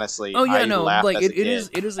 Like, honestly, Oh yeah, I no, laughed like as a it is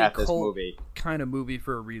kid a at this cult movie. kind of movie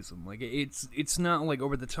for a reason. Like it's not like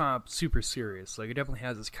over the top, super serious. Like it definitely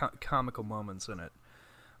has its comical moments in it.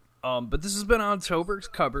 But this has been October's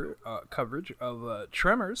coverage of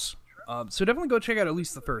Tremors. So definitely go check out at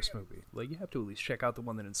least the first movie. Like you have to at least check out the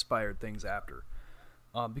one that inspired things after.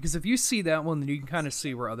 Because if you see that one, then you can kind of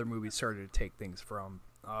see where other movies started to take things from.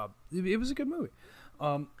 It was a good movie.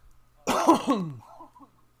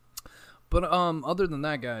 But other than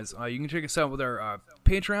that, guys, you can check us out with our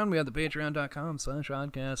Patreon. We have the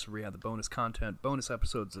patreon.com/oddcast, where we have the bonus content, bonus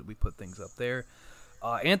episodes that we put things up there.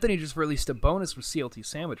 Anthony just released a bonus with CLT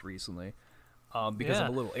Sandwich recently because of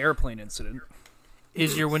a little airplane incident.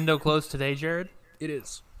 Is your window closed today, Jared? It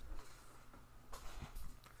is.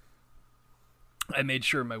 I made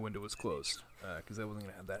sure my window was closed because I wasn't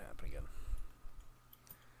going to have that happen again.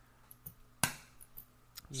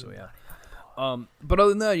 So, yeah. But other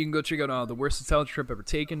than that, you can go check out the worst hotel trip ever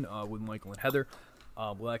taken with Michael and Heather.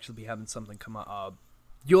 We'll actually be having something come out.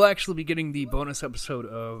 You'll actually be getting the bonus episode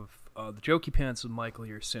of the Jokey Pants with Michael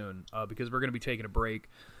here soon because we're going to be taking a break.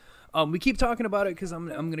 We keep talking about it because I'm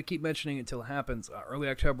going to keep mentioning it until it happens. Early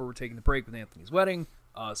October, we're taking the break with Anthony's wedding.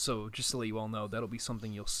 So just to let you all know, that'll be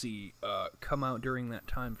something you'll see come out during that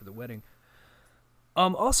time for the wedding.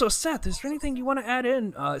 Also, Seth, is there anything you want to add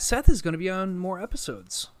in? Seth is going to be on more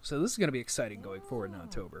episodes, so this is going to be exciting going forward in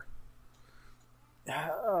October.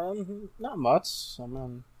 Not much. I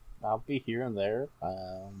mean, I'll be here and there.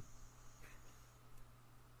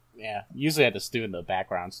 Yeah, usually I just do the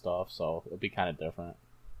background stuff, so it'll be kind of different.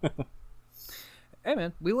 Hey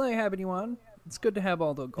man, we like having you on. It's good to have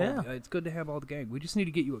all the it's good to have all the gang. We just need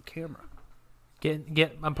to get you a camera.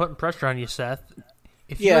 I'm putting pressure on you, Seth.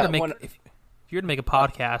 If you were to make if you were to make a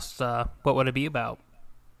podcast, what would it be about?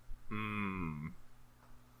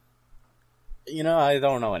 You know, I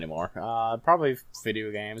don't know anymore. Probably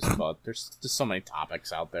video games, but there's just so many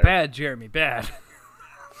topics out there. Bad, Jeremy, bad.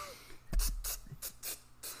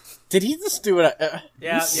 Did he just do it? He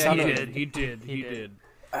did. He did it.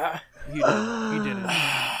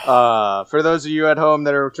 For those of you at home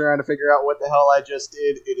that are trying to figure out what the hell I just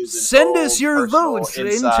did, it is an send old us your personal votes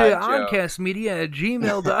into inside joke.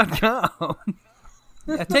 oddcastmedia@gmail.com.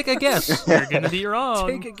 Yeah, take a guess. You're gonna be wrong.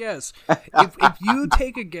 Take a guess. If you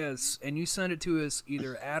take a guess and you send it to us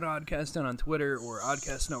either at Oddcast on Twitter or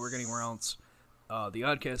Oddcast Network anywhere else, the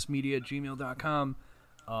oddcastmedia@gmail.com.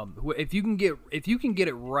 If you can get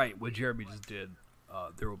it right, what Jeremy just did,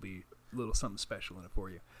 there will be a little something special in it for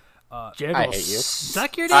you. Jeremy, I hate you.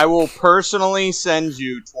 Suck your dick. I will personally send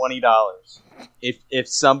you $20 if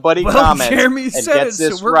somebody Well, comments Jeremy and said gets it, so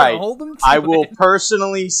this we're gonna right. hold him to I will it.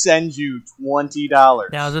 personally send you $20.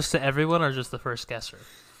 Now, is this to everyone or just the first guesser?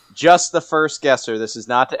 Just the first guesser. This is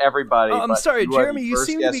not to everybody. I'm but sorry, you are the Jeremy. You first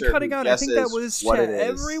seem to be guesser cutting who out. I think that guesses was what to it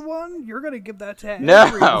is. everyone. You're gonna give that to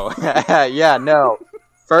everyone. No, yeah, no.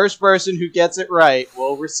 First person who gets it right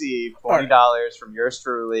will receive $20 from yours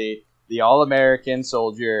truly, the All-American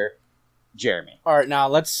Soldier, Jeremy. All right, now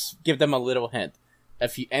let's give them a little hint.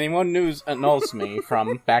 If anyone knows me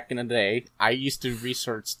from back in the day, I used to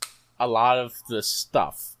research a lot of this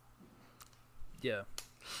stuff. Yeah.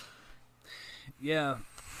 Yeah.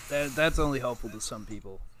 That's only helpful to some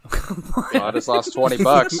people. Well, I just lost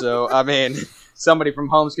 $20, so I mean, somebody from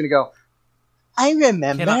home's gonna go. I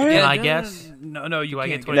remember. Can I guess? No, you I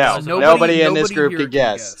can't get guess. $20? Nobody in this nobody group here can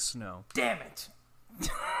guess. No. Damn it.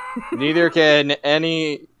 Neither can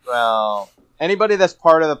anybody that's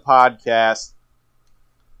part of the podcast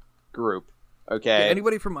group. Okay.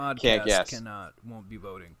 Anybody from Can't guess. Oddcast won't be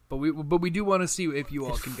voting. But we do want to see if you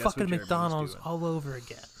all can guess what Fucking Jeremy McDonald's was doing. all over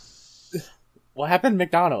again. What happened,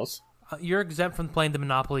 McDonald's? You're exempt from playing the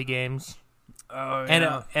Monopoly games, Oh,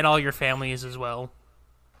 yeah. and all your families as well.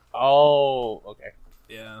 Oh, okay.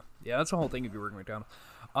 Yeah, that's the whole thing if you're working at McDonald's.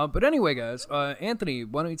 But anyway, guys, Anthony,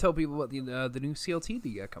 why don't you tell people about the new CLT that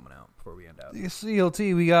you got coming out before we end out? The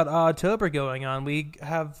CLT, we got October going on. We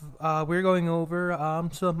have we're going over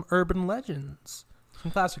some urban legends,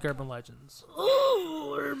 some classic urban legends.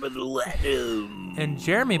 Oh, urban legend. And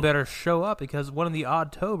Jeremy better show up because one of the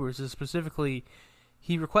Oddtobers is specifically.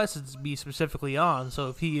 He requested to be specifically on, so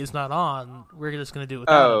if he is not on, we're just going to do it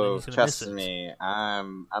without him. And he's gonna miss Trust it. me,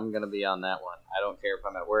 I'm gonna be on that one. I don't care if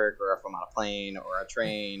I'm at work or if I'm on a plane or a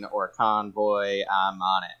train or a convoy. I'm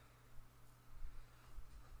on it,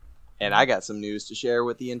 and I got some news to share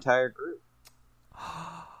with the entire group.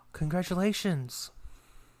 Congratulations.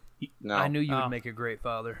 No, I knew you would make a great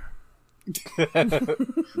father.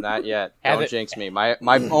 Not yet. Have Don't it- jinx me. My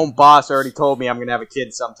own boss already told me I'm gonna have a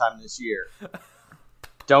kid sometime this year.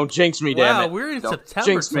 Don't jinx me, damn Wow, it. we're in Don't September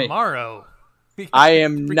jinx me. tomorrow. I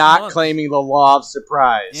am Freaking not month. claiming the law of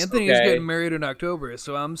surprise. Anthony okay? is getting married in October,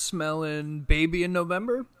 so I'm smelling baby in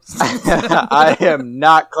November. I am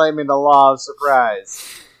not claiming the law of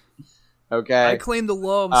surprise. Okay. I claim the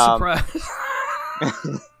law of surprise.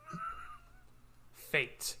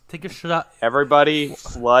 Fate. Take a shot. Everybody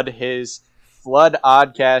flood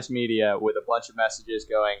Oddcast Media with a bunch of messages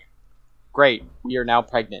going, "Great, we are now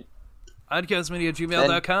pregnant."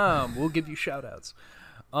 Oddcastmedia@gmail.com. We'll give you shout-outs.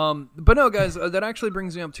 But no, guys, that actually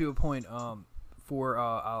brings me up to a point for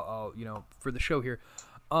for the show here.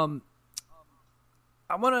 I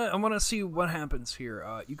wanna see what happens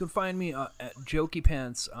here. You can find me at Jokey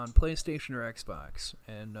Pants on PlayStation or Xbox,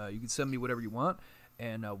 and you can send me whatever you want,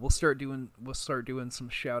 and we'll start doing some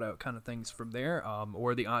shout out kind of things from there,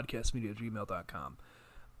 or the oddcastmedia@gmail.com.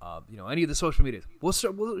 Any of the social medias.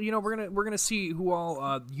 We're gonna see who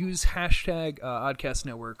all use hashtag Oddcast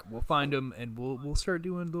Network. We'll find them and we'll start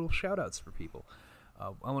doing little shout outs for people. I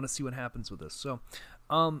want to see what happens with this. So,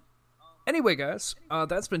 anyway, guys,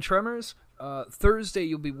 that's been Tremors.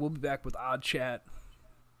 Thursday we'll be back with Odd Chat.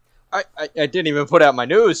 I didn't even put out my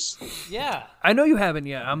news. Yeah. I know you haven't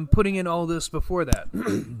yet. I'm putting in all this before that.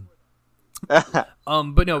 But no,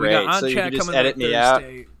 we got Great, Odd so you Chat can just coming edit up me out.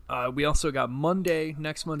 Thursday. We also got Monday.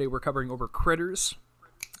 Next Monday, we're covering over Critters.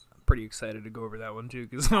 I'm pretty excited to go over that one too,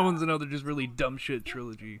 because that one's another just really dumb shit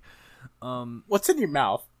trilogy. What's in your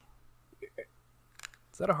mouth?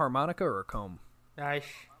 Is that a harmonica or a comb? Nice.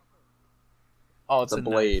 Oh, it's a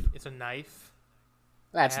blade. It's a knife.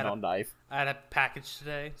 That's I had no a- knife. I had a package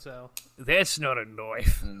today, so That's not a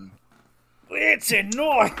knife. It's a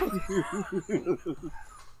knife.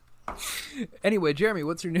 Anyway, Jeremy,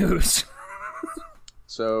 what's your news?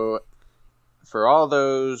 So, for all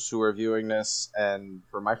those who are viewing this, and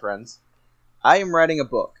for my friends, I am writing a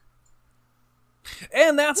book.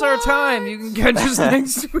 And that's our time. You can catch us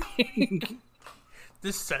next week.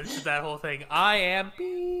 just censor that whole thing. I am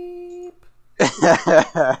beep.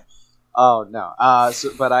 Oh no!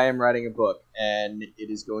 But I am writing a book, and it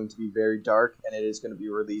is going to be very dark, and it is going to be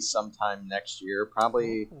released sometime next year,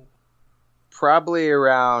 probably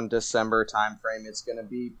around December timeframe. It's going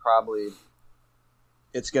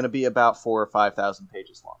to be about 4,000 or 5,000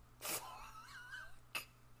 pages long.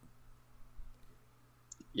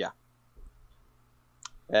 Yeah,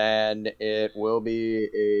 and it will be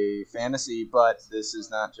a fantasy, but this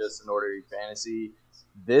is not just an ordinary fantasy.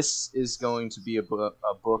 This is going to be a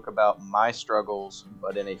book about my struggles,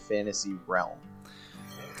 but in a fantasy realm.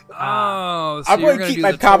 Oh, so I'm you're going to keep do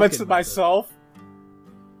my the comments Tolkien to method. myself.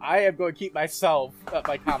 I am going to keep my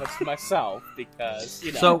comments to myself because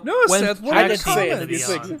So No, when Seth, what I are your didn't say any of comments? these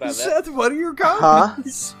things about that. Seth, what are your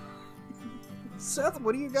comments? Seth,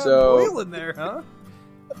 what do you got So- boiling there, huh?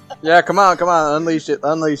 Yeah, come on, unleash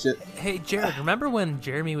it. Hey, Jared, remember when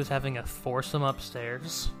Jeremy was having a foursome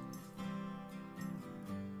upstairs?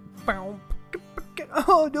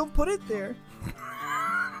 Oh, don't put it there.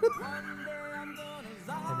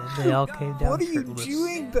 And then they all came down What are you shirtless.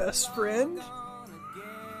 doing, best friend?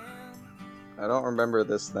 I don't remember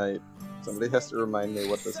this night. Somebody has to remind me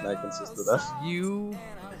what this night consisted of. You,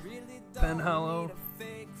 Ben Hollow,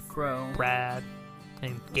 Crow. Brad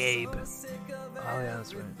and Gabe. Oh yeah,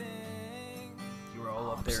 that's right. You were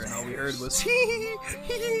all up there, and all we heard was hee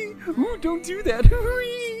hee. Ooh, don't do that.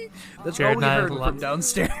 Hee. That's Jared all we and I heard from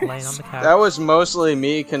downstairs. Laying on the couch. That was mostly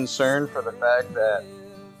me concerned for the fact that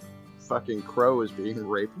fucking Crow is being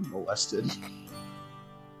raped and molested.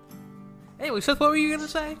 Anyway, Seth, what were you gonna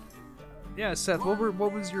say? Yeah, Seth, what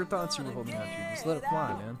was your thoughts you were holding on to? Just let it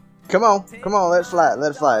fly, man. Come on, let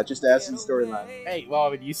it fly. Just add some storyline. Hey, well,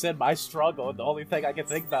 I mean, you said my struggle, and the only thing I can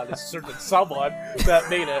think about is certain someone that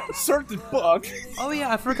made a certain book. Oh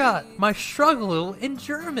yeah, I forgot. My struggle in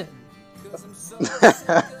German.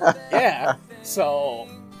 Yeah, so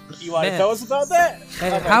you want to Man. tell us about that?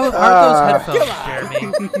 Hey, I'm how like, are those come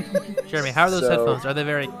headphones, Jeremy? Jeremy, how are those So- headphones? Are they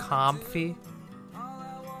very comfy?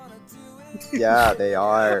 Yeah, they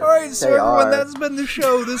are. Alright, so They everyone, are. that's been the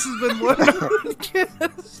show. This has been What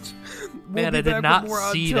Podcast. Man, We'll I be did back not with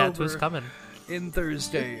more see that was Oddtober coming. in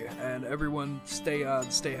Thursday. And everyone, stay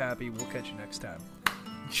happy. We'll catch you next time.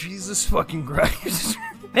 Jesus fucking Christ.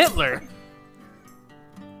 Hitler!